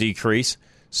starts to decrease.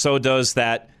 So does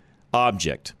that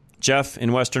object. Jeff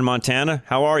in Western Montana,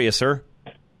 how are you, sir?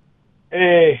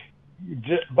 Hey,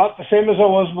 about the same as I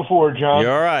was before, John.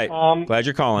 You're all right. Glad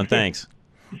you're calling. Thanks.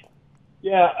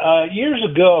 Yeah, years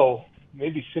ago,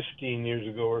 maybe 15 years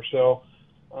ago or so,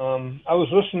 I was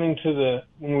listening to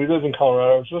when we lived in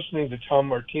Colorado, I was listening to Tom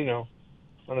Martino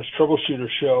on his Troubleshooter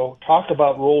show talk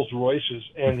about Rolls Royces,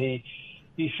 and he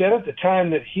said at the time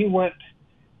that he went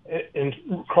and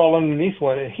crawled underneath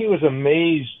one, and he was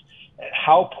amazed at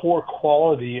how poor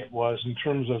quality it was in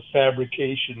terms of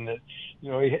fabrication. That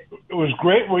it was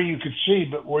great where you could see,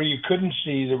 but where you couldn't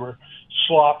see, there were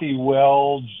sloppy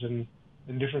welds and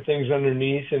different things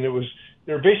underneath, and they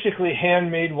were basically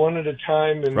handmade one at a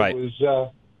time, and right. It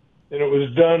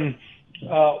was done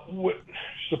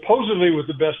supposedly with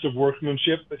the best of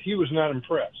workmanship, but he was not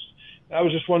impressed. I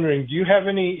was just wondering, do you have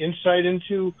any insight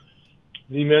into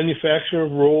the manufacture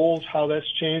of Rolls, how that's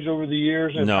changed over the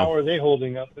years, and how are they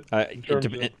holding up?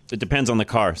 It depends on the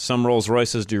car. Some Rolls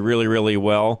Royces do really, really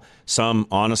well. Some,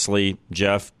 honestly,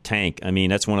 Jeff, tank. I mean,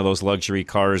 that's one of those luxury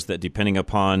cars that, depending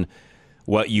upon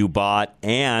what you bought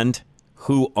and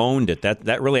who owned it,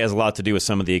 that really has a lot to do with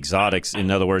some of the exotics.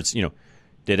 In other words,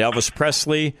 did Elvis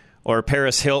Presley or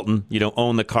Paris Hilton,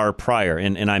 own the car prior?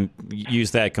 And I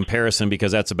use that comparison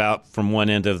because that's about from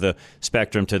one end of the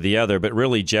spectrum to the other. But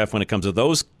really, Jeff, when it comes to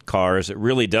those cars, it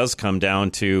really does come down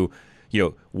to,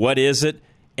 what is it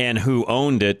and who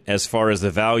owned it as far as the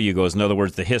value goes. In other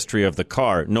words, the history of the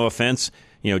car. No offense,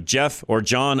 Jeff or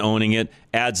John owning it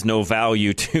adds no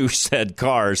value to said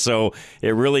car. So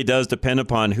it really does depend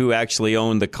upon who actually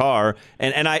owned the car.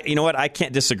 And I, I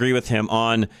can't disagree with him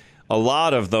on a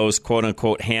lot of those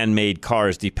quote-unquote handmade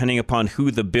cars, depending upon who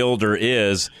the builder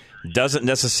is, doesn't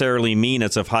necessarily mean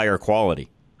it's of higher quality.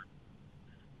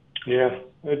 Yeah,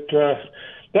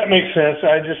 that makes sense.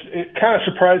 It kind of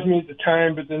surprised me at the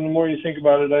time, but then the more you think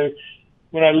about it,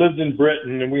 when I lived in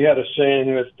Britain, and we had a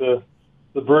saying that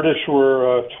the British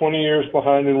were 20 years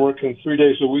behind and working 3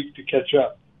 days a week to catch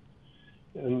up.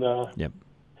 And yep.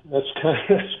 that's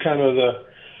kind of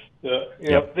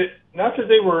not that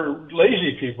they were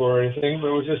lazy people or anything, but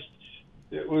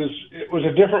it was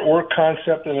a different work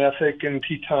concept and ethic and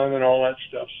tea time and all that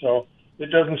stuff. So it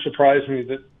doesn't surprise me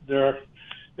that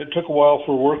it took a while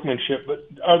for workmanship.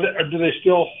 But do they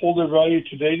still hold their value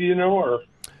today? Do you know? Or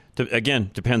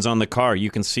again, depends on the car. You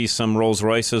can see some Rolls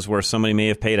Royces where somebody may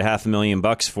have paid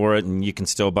 $500,000 for it, and you can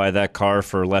still buy that car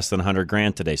for less than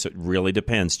 $100,000 today. So it really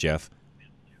depends, Jeff.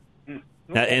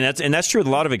 And that's true with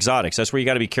a lot of exotics. That's where you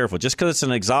got to be careful. Just because it's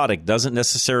an exotic doesn't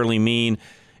necessarily mean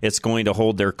it's going to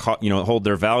hold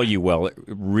their value well. It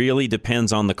really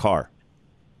depends on the car.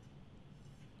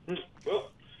 Well,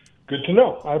 good to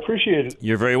know. I appreciate it.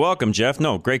 You're very welcome, Jeff.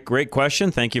 No, great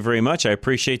question. Thank you very much. I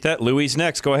appreciate that. Louis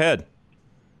next. Go ahead.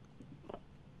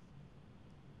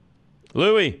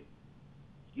 Louis.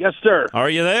 Yes, sir. Are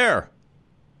you there?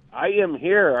 I am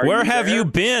here. Where have you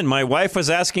been? My wife was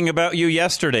asking about you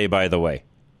yesterday, by the way.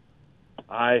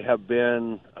 I have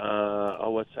been,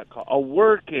 what's that called?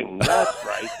 Working. That's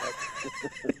right.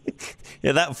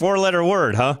 Yeah, that 4-letter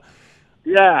word, huh?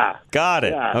 Yeah. Got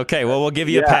it. Yeah. Okay, well, we'll give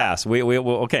you a pass.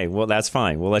 Okay, well, that's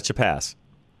fine. We'll let you pass.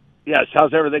 Yes.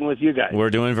 How's everything with you guys?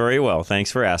 We're doing very well.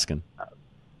 Thanks for asking.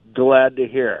 Glad to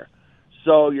hear.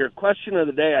 So your question of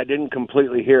the day, I didn't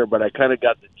completely hear, but I kind of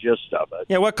got the gist of it.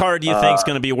 Yeah, what car do you think is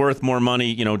going to be worth more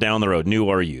money, down the road, new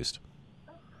or used?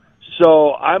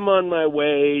 So I'm on my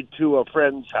way to a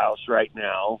friend's house right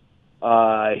now.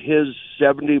 His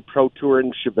 70 Pro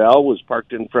Touring Chevelle was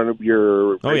parked in front of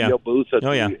your radio booth.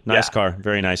 Nice car,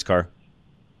 very nice car.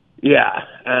 Yeah,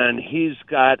 and he's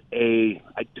got I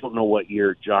don't know what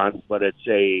year, John, but it's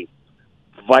a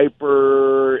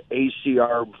Viper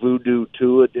ACR Voodoo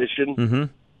 2 edition. Mm-hmm.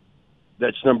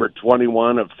 That's number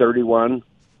 21 of 31.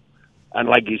 And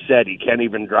like he said, he can't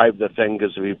even drive the thing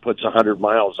because if he puts 100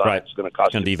 miles on it, it's going to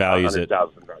cost him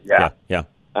 $100,000. Yeah.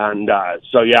 And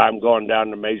so, yeah, I'm going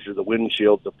down to measure the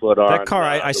windshield to put on. That car,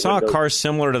 I saw windows. A car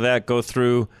similar to that go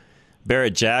through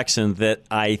Barrett-Jackson that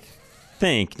I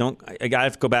think, I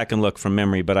have to go back and look from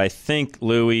memory, but I think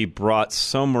Louis brought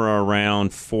somewhere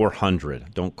around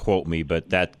 400. Don't quote me,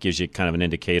 but that gives you kind of an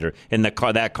indicator. And that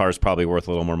car is probably worth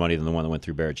a little more money than the one that went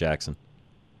through Barrett-Jackson.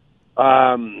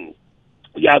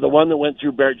 Yeah, the one that went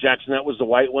through Barrett-Jackson, that was the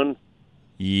white one?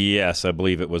 Yes, I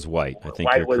believe it was white. I think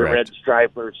white you're with correct. A red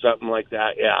stripe or something like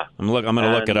that, yeah. I'm going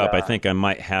to look it up. I think I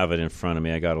might have it in front of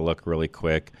me. I got to look really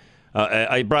quick.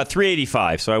 I brought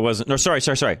 385, so I wasn't... No, sorry.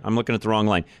 I'm looking at the wrong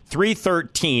line.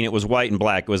 313, it was white and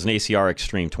black. It was an ACR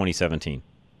Extreme 2017.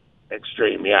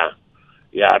 Extreme, yeah.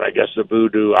 Yeah, and I guess the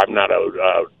Voodoo, I'm not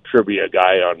a trivia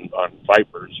guy on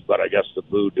Vipers, but I guess the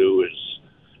Voodoo is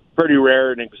pretty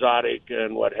rare and exotic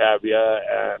and what have you,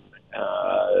 and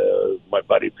my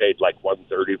buddy paid like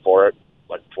 $130 for it,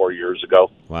 like 4 years ago.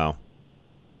 Wow.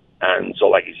 And so,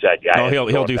 like he said, yeah. Oh,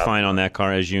 he'll do fine on that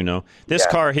car, as you know. This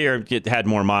car here had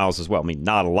more miles as well. I mean,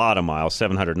 not a lot of miles,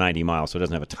 790 miles, so it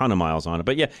doesn't have a ton of miles on it.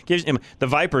 But, yeah, the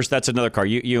Vipers, that's another car.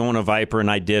 You own a Viper,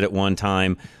 and I did at one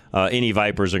time. Any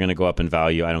Vipers are going to go up in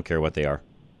value. I don't care what they are.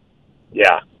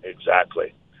 Yeah,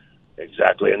 exactly.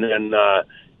 And then to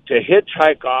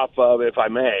hitchhike off of, if I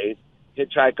may,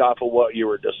 what you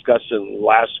were discussing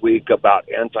last week about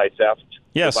anti-theft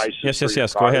devices.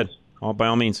 Yes. Go ahead. By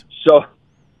all means.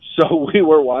 So we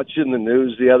were watching the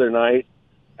news the other night,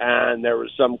 and there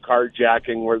was some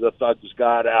carjacking where the thugs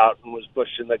got out and was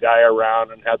pushing the guy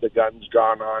around and had the guns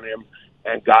drawn on him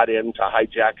and got in to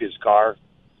hijack his car,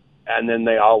 and then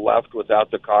they all left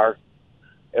without the car.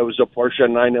 It was a Porsche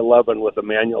 911 with a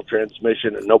manual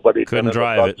transmission, and nobody couldn't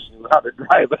drive it. Knew how to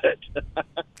drive it.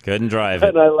 Couldn't drive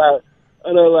it. And I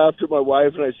laughed at my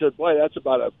wife, and I said, "Boy, that's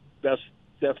about a best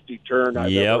safety turn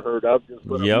I've ever heard of. Just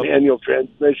put a manual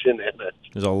transmission in it."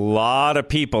 There's a lot of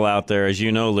people out there, as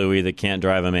you know, Louis, that can't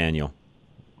drive a manual.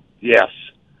 Yes.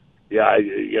 Yeah,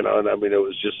 and I mean, it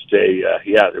was just they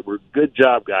were good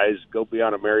job, guys. Go be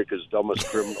on America's Dumbest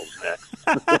Criminals next.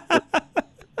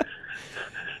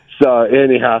 So,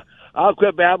 anyhow, I'll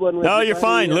quit babbling with you. No, you're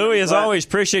fine. Louis, as always,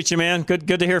 appreciate you, man. Good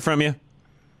to hear from you.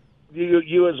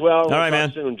 You as well. All right,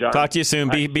 man. Soon, John. Talk to you soon.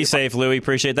 Be safe, Louis.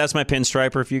 Appreciate it. That's my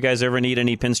pinstriper. If you guys ever need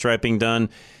any pinstriping done,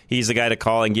 he's the guy to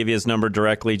call and give you his number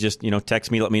directly. Just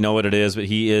text me, let me know what it is. But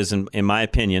he is, in my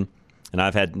opinion, and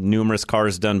I've had numerous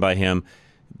cars done by him,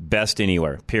 best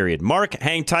anywhere, period. Mark,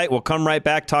 hang tight. We'll come right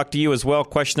back, talk to you as well.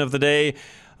 Question of the day.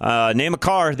 Name a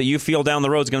car that you feel down the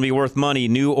road is going to be worth money,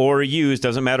 new or used.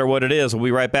 Doesn't matter what it is. We'll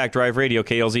be right back. Drive Radio,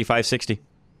 KLZ 560.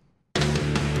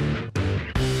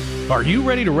 Are you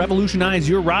ready to revolutionize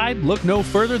your ride? Look no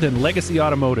further than Legacy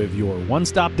Automotive, your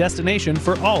one-stop destination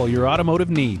for all your automotive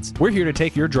needs. We're here to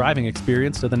take your driving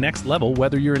experience to the next level,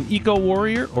 whether you're an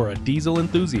eco-warrior or a diesel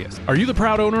enthusiast. Are you the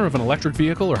proud owner of an electric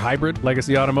vehicle or hybrid?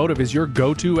 Legacy Automotive is your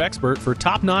go-to expert for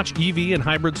top-notch EV and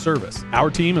hybrid service.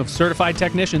 Our team of certified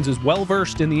technicians is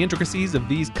well-versed in the intricacies of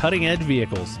these cutting-edge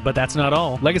vehicles. But that's not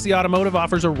all. Legacy Automotive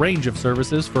offers a range of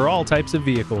services for all types of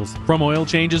vehicles. From oil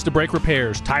changes to brake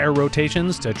repairs, tire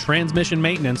rotations to transmission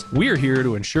maintenance, we're here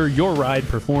to ensure your ride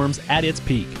performs at its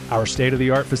peak. Our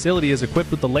state-of-the-art facility is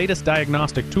equipped with the latest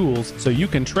diagnostic tools, so you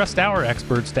can trust our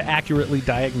experts to accurately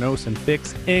diagnose and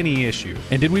fix any issue.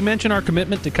 And did we mention our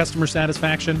commitment to customer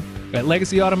satisfaction? At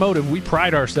Legacy Automotive, we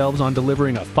pride ourselves on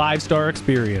delivering a 5-star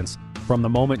experience. From the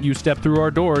moment you step through our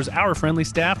doors, our friendly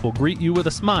staff will greet you with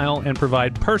a smile and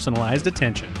provide personalized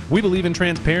attention. We believe in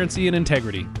transparency and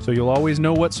integrity, so you'll always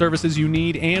know what services you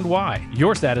need and why.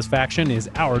 Your satisfaction is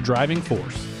our driving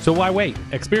force. So why wait?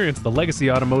 Experience the Legacy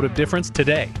Automotive difference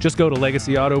today. Just go to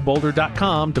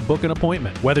LegacyAutoBoulder.com to book an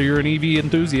appointment. Whether you're an EV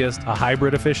enthusiast, a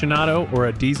hybrid aficionado, or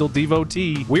a diesel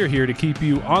devotee, we're here to keep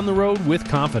you on the road with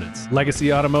confidence.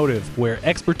 Legacy Automotive, where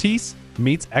expertise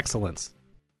meets excellence.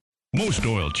 Most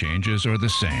oil changes are the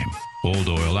same. Old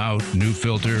oil out, new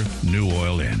filter, new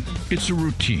oil in. It's a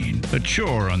routine, a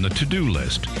chore on the to-do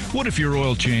list. What if your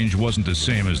oil change wasn't the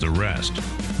same as the rest?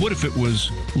 What if it was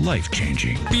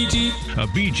life-changing? A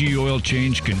BG oil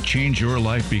change can change your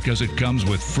life because it comes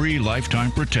with free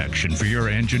lifetime protection for your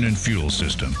engine and fuel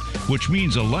system, which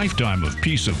means a lifetime of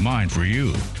peace of mind for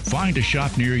you. Find a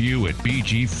shop near you at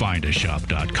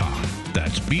bgfindashop.com.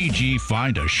 That's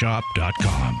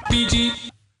bgfindashop.com. BG.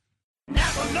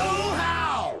 Napa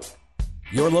know-how.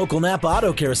 Your local Napa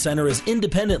Auto Care Center is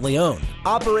independently owned,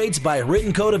 operates by a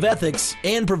written code of ethics,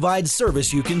 and provides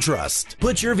service you can trust.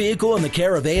 Put your vehicle in the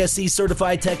care of ASE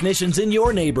certified technicians in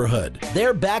your neighborhood.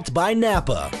 They're backed by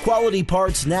Napa. Quality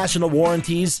parts, national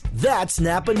warranties, that's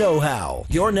Napa know-how.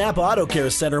 Your Napa Auto Care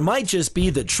Center might just be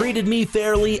the treated me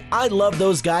fairly, I love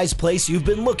those guys place you've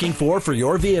been looking for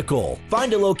your vehicle.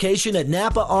 Find a location at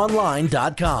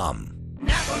NapaOnline.com.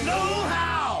 Napa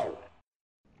know-how.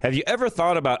 Have you ever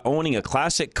thought about owning a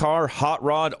classic car, hot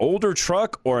rod, older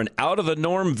truck, or an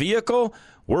out-of-the-norm vehicle?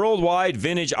 Worldwide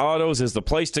Vintage Autos is the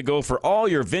place to go for all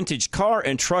your vintage car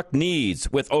and truck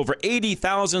needs. With over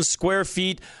 80,000 square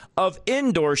feet of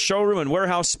indoor showroom and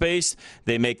warehouse space,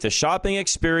 they make the shopping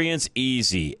experience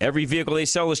easy. Every vehicle they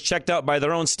sell is checked out by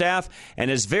their own staff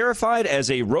and is verified as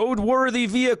a roadworthy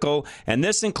vehicle, and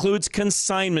this includes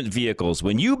consignment vehicles.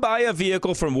 When you buy a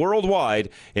vehicle from Worldwide,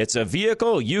 it's a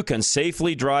vehicle you can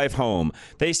safely drive home.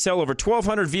 They sell over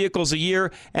 1,200 vehicles a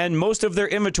year, and most of their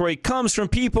inventory comes from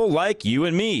people like you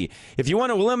and me. If you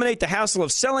want to eliminate the hassle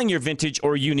of selling your vintage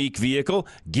or unique vehicle,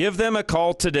 give them a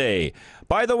call today.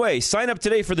 By the way, sign up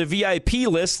today for the VIP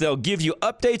list. They'll give you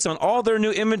updates on all their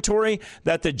new inventory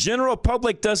that the general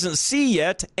public doesn't see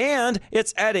yet, and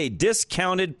it's at a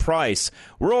discounted price.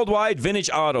 Worldwide Vintage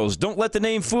Autos. Don't let the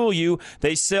name fool you.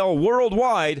 They sell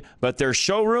worldwide, but their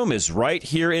showroom is right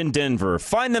here in Denver.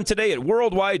 Find them today at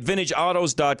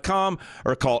worldwidevintageautos.com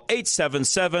or call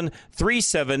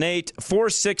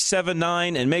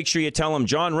 877-378-4679 and make sure you tell them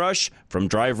John Rush from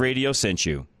Drive Radio sent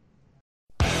you.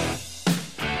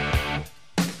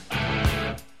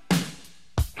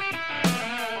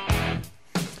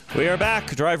 We are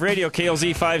back. Drive Radio,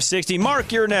 KLZ 560.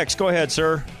 Mark, you're next. Go ahead,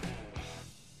 sir.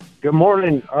 Good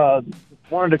morning.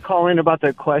 Wanted to call in about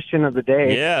the question of the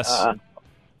day. Yes.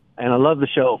 And I love the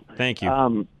show. Thank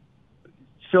you.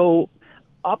 So,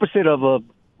 opposite of a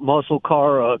muscle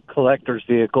car, a collector's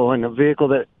vehicle, and a vehicle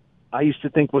that I used to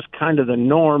think was kind of the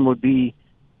norm would be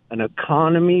an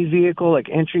economy vehicle, like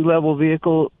entry-level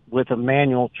vehicle with a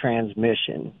manual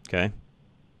transmission. Okay.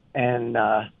 And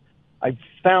I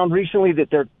found recently that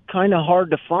they're kind of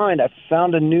hard to find. I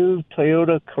found a new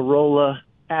Toyota Corolla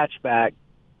hatchback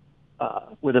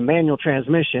with a manual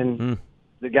transmission.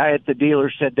 The guy at the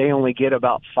dealer said they only get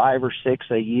about 5 or 6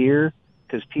 a year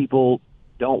because people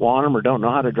don't want them or don't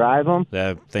know how to drive them.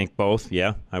 I think both.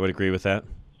 Yeah, I would agree with that.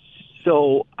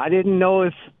 So I didn't know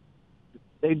if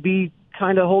they'd be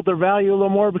kind of hold their value a little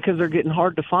more because they're getting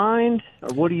hard to find,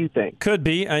 or what do you think? Could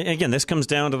be. Again, this comes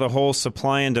down to the whole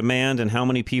supply and demand and how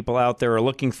many people out there are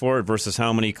looking for it versus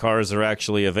how many cars are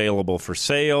actually available for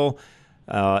sale.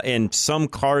 And some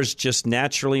cars just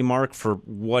naturally, Mark, for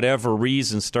whatever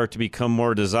reason, start to become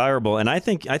more desirable. And I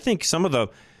think some of the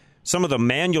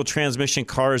manual transmission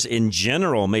cars in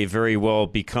general may very well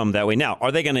become that way. Now,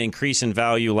 are they going to increase in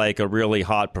value like a really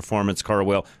hot performance car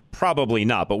will? Probably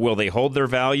not. But will they hold their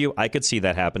value? I could see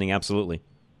that happening. Absolutely.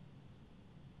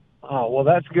 Oh, well,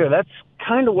 that's good. That's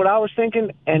kind of what I was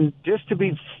thinking. And just to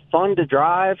be fun to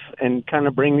drive and kind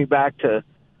of bring me back to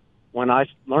when I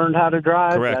learned how to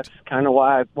drive, correct. That's kind of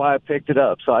why I picked it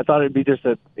up. So I thought it'd be just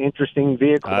an interesting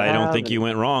vehicle to I don't have. think you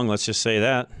went wrong. Let's just say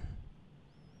that.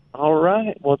 All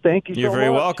right. Well, thank you so much. You're very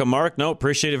welcome, Mark. No,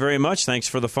 appreciate it very much. Thanks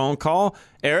for the phone call.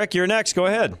 Eric, you're next. Go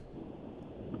ahead.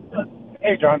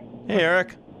 Hey, John. Hey,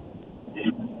 Eric.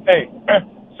 Hey.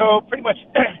 So pretty much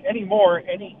any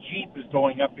Jeep is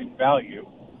going up in value.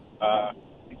 Of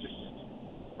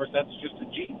course, that's just a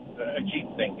Jeep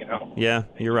thing, you know. Yeah,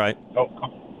 you're right. Oh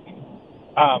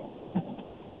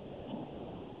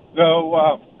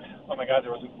my God,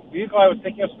 there was a vehicle I was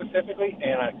thinking of specifically,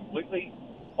 and I completely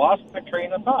lost my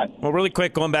train of thought. Well, really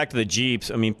quick, going back to the Jeeps,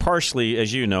 I mean, partially,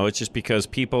 as you know, it's just because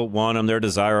people want them. They're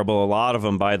desirable. A lot of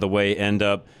them, by the way, end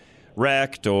up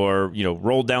wrecked or,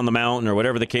 rolled down the mountain or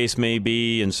whatever the case may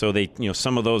be. And so they,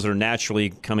 some of those are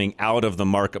naturally coming out of the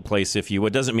marketplace, if you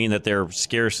would. It doesn't mean that they're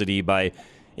scarcity by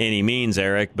any means,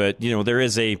 Eric, but, there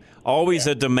is always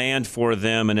a demand for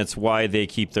them, and it's why they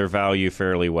keep their value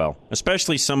fairly well,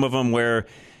 especially some of them where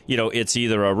it's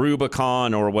either a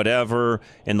Rubicon or whatever,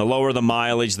 and the lower the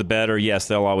mileage, the better. Yes,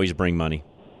 they'll always bring money.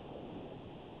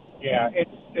 Yeah, it's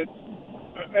and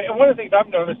one of the things I'm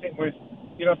noticing was,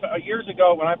 years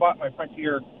ago when I bought my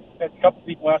Frontier, a couple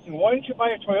people asked me, why didn't you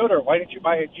buy a Toyota or why didn't you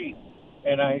buy a Jeep?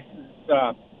 And I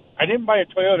didn't buy a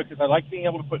Toyota because I like being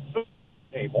able to put food on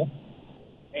the table,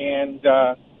 and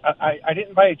I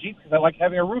didn't buy a Jeep because I like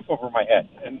having a roof over my head.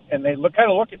 And they look at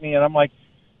me, and I'm like,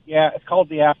 yeah, it's called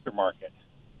the aftermarket.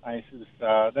 I said,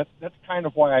 that's kind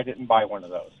of why I didn't buy one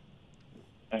of those.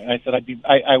 I said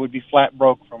I would be flat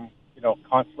broke from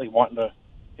constantly wanting to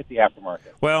hit the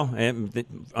aftermarket. Well,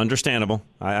 understandable.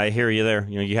 I hear you there.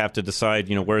 You have to decide,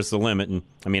 where's the limit. And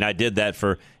I mean, I did that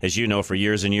for, as you know, for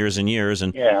years and years and years,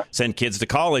 and sent kids to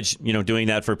college, doing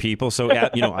that for people. So,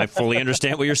 I fully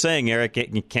understand what you're saying, Eric.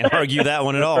 You can't argue that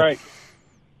one at all. Right.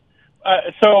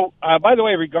 So, by the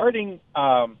way, regarding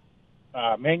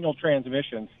manual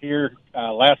transmissions, here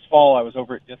last fall I was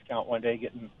over at Discount one day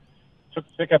took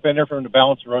the pickup in there for him to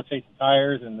balance and rotate the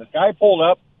tires, and this guy pulled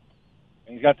up,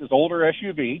 and he's got this older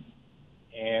SUV,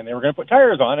 and they were going to put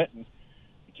tires on it, and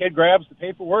the kid grabs the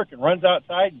paperwork and runs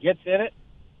outside and gets in it,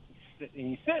 and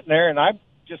he's sitting there, and I'm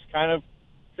just kind of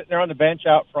sitting there on the bench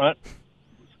out front,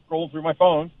 scrolling through my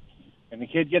phone, and the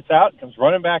kid gets out and comes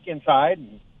running back inside,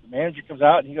 and the manager comes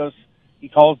out, and he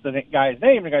calls the guy's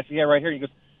name, and the guy says, yeah, right here. He goes,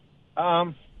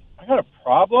 I got a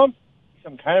problem.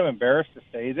 I'm kind of embarrassed to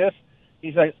say this.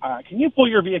 He's like, can you pull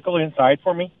your vehicle inside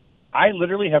for me? I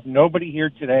literally have nobody here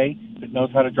today that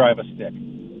knows how to drive a stick.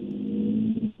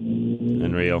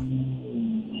 Unreal.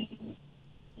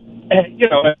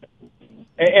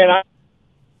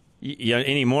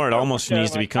 Anymore, it almost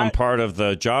needs to become part of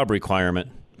the job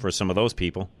requirement for some of those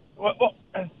people.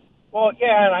 Well,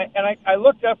 yeah, and I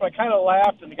looked up and I kind of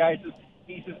laughed, and the guy says,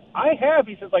 he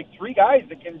says, like 3 guys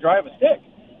that can drive a stick.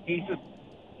 He says,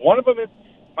 one of them is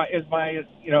my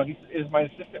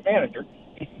assistant manager.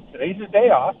 He says, today's his day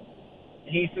off.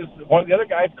 He says, one of the other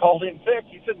guys called in sick.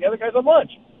 He said, the other guy's on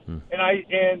lunch. And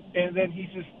then he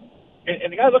says,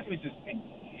 and the guy looked at me and says, hey,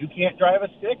 you can't drive a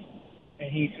stick? And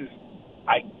he says,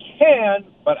 I can,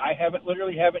 but I haven't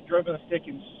driven a stick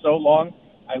in so long,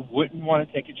 I wouldn't want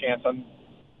to take a chance on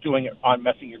doing it, on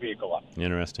messing your vehicle up.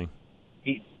 Interesting.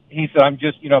 He said, I'm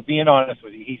just, being honest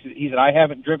with you. He said, I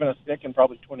haven't driven a stick in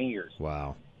probably 20 years.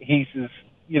 Wow. He says,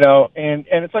 and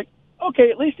it's like,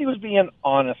 okay, at least he was being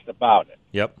honest about it.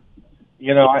 Yep.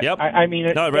 I mean...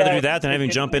 I'd rather do that than having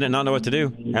jump in and not know what to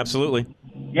do. Absolutely.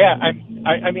 Yeah,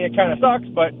 I mean, it kind of sucks,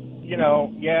 but,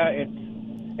 it's...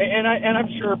 And I'm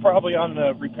sure probably on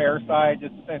the repair side,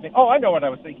 it's the same thing. Oh, I know what I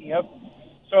was thinking of.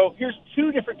 So here's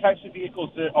 2 different types of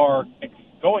vehicles that are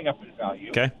going up in value.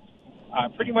 Okay.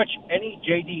 Pretty much any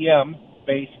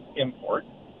JDM-based import.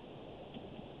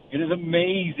 It is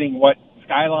amazing what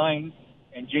Skylines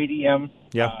and JDM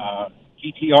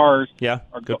GTRs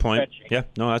are good point. fetching. Yeah,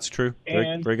 no, that's true.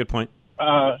 Very good point.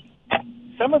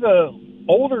 Some of the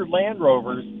older Land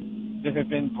Rovers that have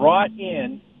been brought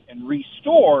in and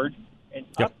restored and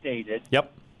updated.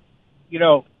 Yep.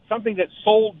 Something that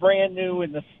sold brand new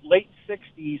in the late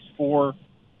 60s for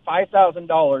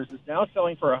 $5,000 is now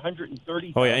selling for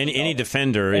 $130,000. Oh yeah, any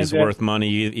Defender is worth money.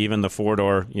 Even the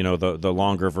 4-door, the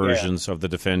longer versions of the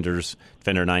Defenders,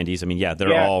 Defender 90s. I mean,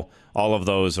 they're all of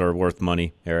those are worth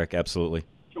money, Eric. Absolutely.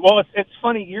 Well, it's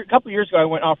funny. A couple of years ago, I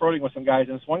went off-roading with some guys,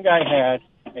 and this one guy had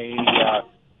it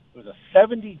was a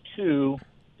 72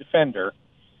 Defender,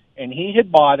 and he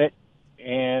had bought it,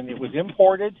 and it was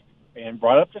imported and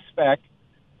brought up to spec,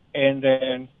 and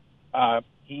then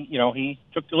he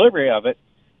took delivery of it.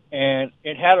 And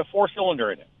it had a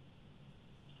 4-cylinder in it.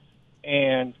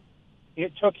 And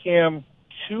it took him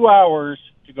 2 hours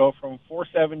to go from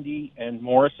 470 and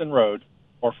Morrison Road,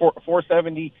 or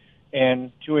 470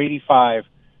 and 285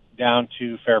 down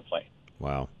to Fairplay.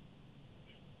 Wow.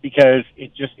 Because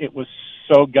it was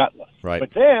so gutless. Right.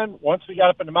 But then, once we got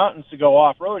up in the mountains to go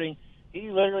off-roading,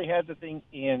 he literally had the thing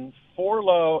in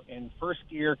 4-low in first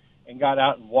gear and got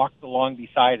out and walked along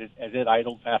beside it as it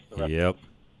idled past the rest. Yep.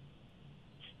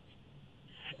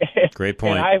 Great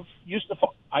point. And I used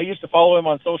to follow him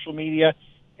on social media,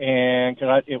 and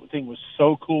because the thing was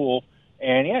so cool.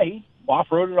 And he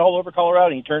off-roaded all over Colorado,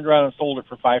 and he turned around and sold it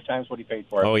for 5 times what he paid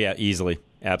for it. Oh yeah, easily,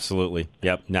 absolutely.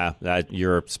 Yep.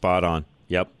 You're spot on.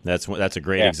 Yep. That's a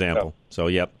great example. So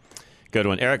yep. Good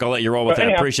one. Eric, I'll let you roll with that.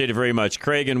 Anyhow, appreciate it very much.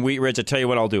 Craig and Wheat Ridge, I'll tell you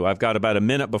what I'll do. I've got about a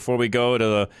minute before we go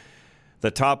to the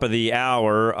top of the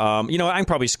hour. I can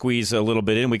probably squeeze a little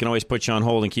bit in. We can always put you on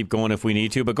hold and keep going if we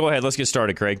need to. But go ahead. Let's get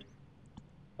started, Craig.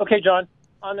 Okay, John.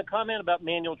 On the comment about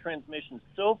manual transmissions,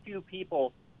 so few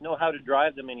people know how to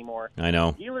drive them anymore. I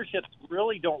know. Dealerships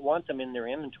really don't want them in their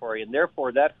inventory, and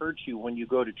therefore that hurts you when you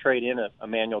go to trade in a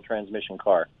manual transmission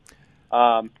car.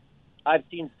 I've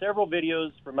seen several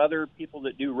videos from other people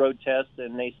that do road tests,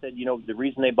 and they said, the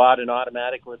reason they bought an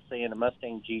automatic, let's say in a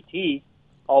Mustang GT,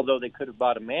 although they could have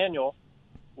bought a manual,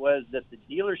 was that the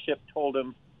dealership told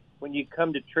them, when you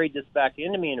come to trade this back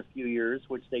into me in a few years,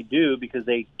 which they do because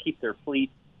they keep their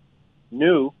fleet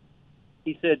new,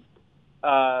 he said,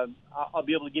 I'll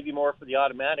be able to give you more for the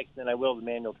automatics than I will the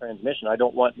manual transmission. I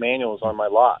don't want manuals on my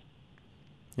lot.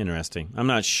 Interesting. I'm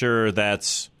not sure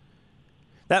that's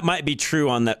That might be true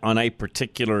on a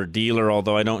particular dealer,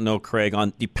 although I don't know, Craig.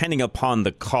 Depending upon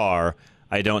the car,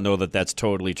 I don't know that that's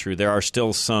totally true. There are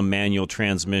still some manual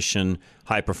transmission,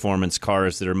 high-performance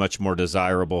cars that are much more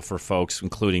desirable for folks,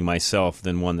 including myself,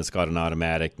 than one that's got an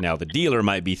automatic. Now, the dealer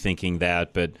might be thinking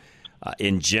that, but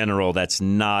in general, that's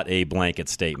not a blanket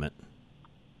statement.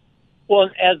 Well,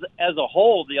 as a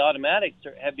whole, the automatics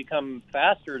have become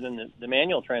faster than the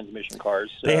manual transmission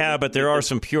cars. They have, but there are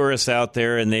some purists out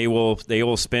there, and they will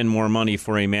spend more money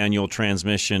for a manual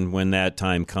transmission when that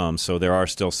time comes. So there are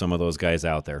still some of those guys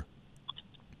out there.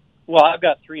 Well, I've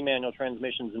got 3 manual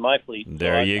transmissions in my fleet.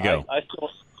 There you go.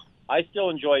 I still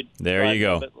enjoyed. There you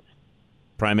go.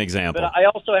 Prime example. But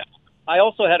I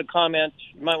also had a comment.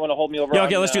 You might want to hold me over. Yeah,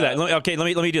 okay, let's do that. Let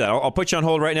me do that. I'll put you on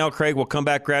hold right now, Craig. We'll come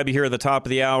back, grab you here at the top of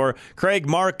the hour. Craig,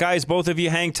 Mark, guys, both of you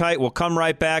hang tight. We'll come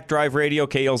right back. Drive Radio,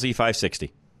 KLZ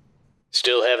 560.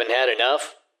 Still haven't had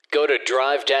enough? Go to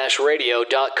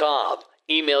drive-radio.com.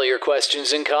 Email your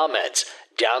questions and comments.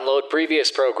 Download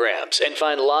previous programs and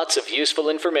find lots of useful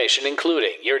information,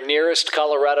 including your nearest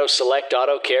Colorado Select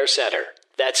Auto Care Center.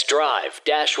 That's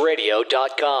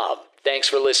drive-radio.com. Thanks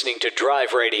for listening to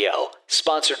Drive Radio,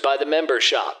 sponsored by the member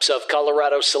shops of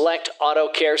Colorado Select Auto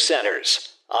Care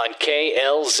Centers on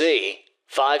KLZ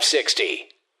 560.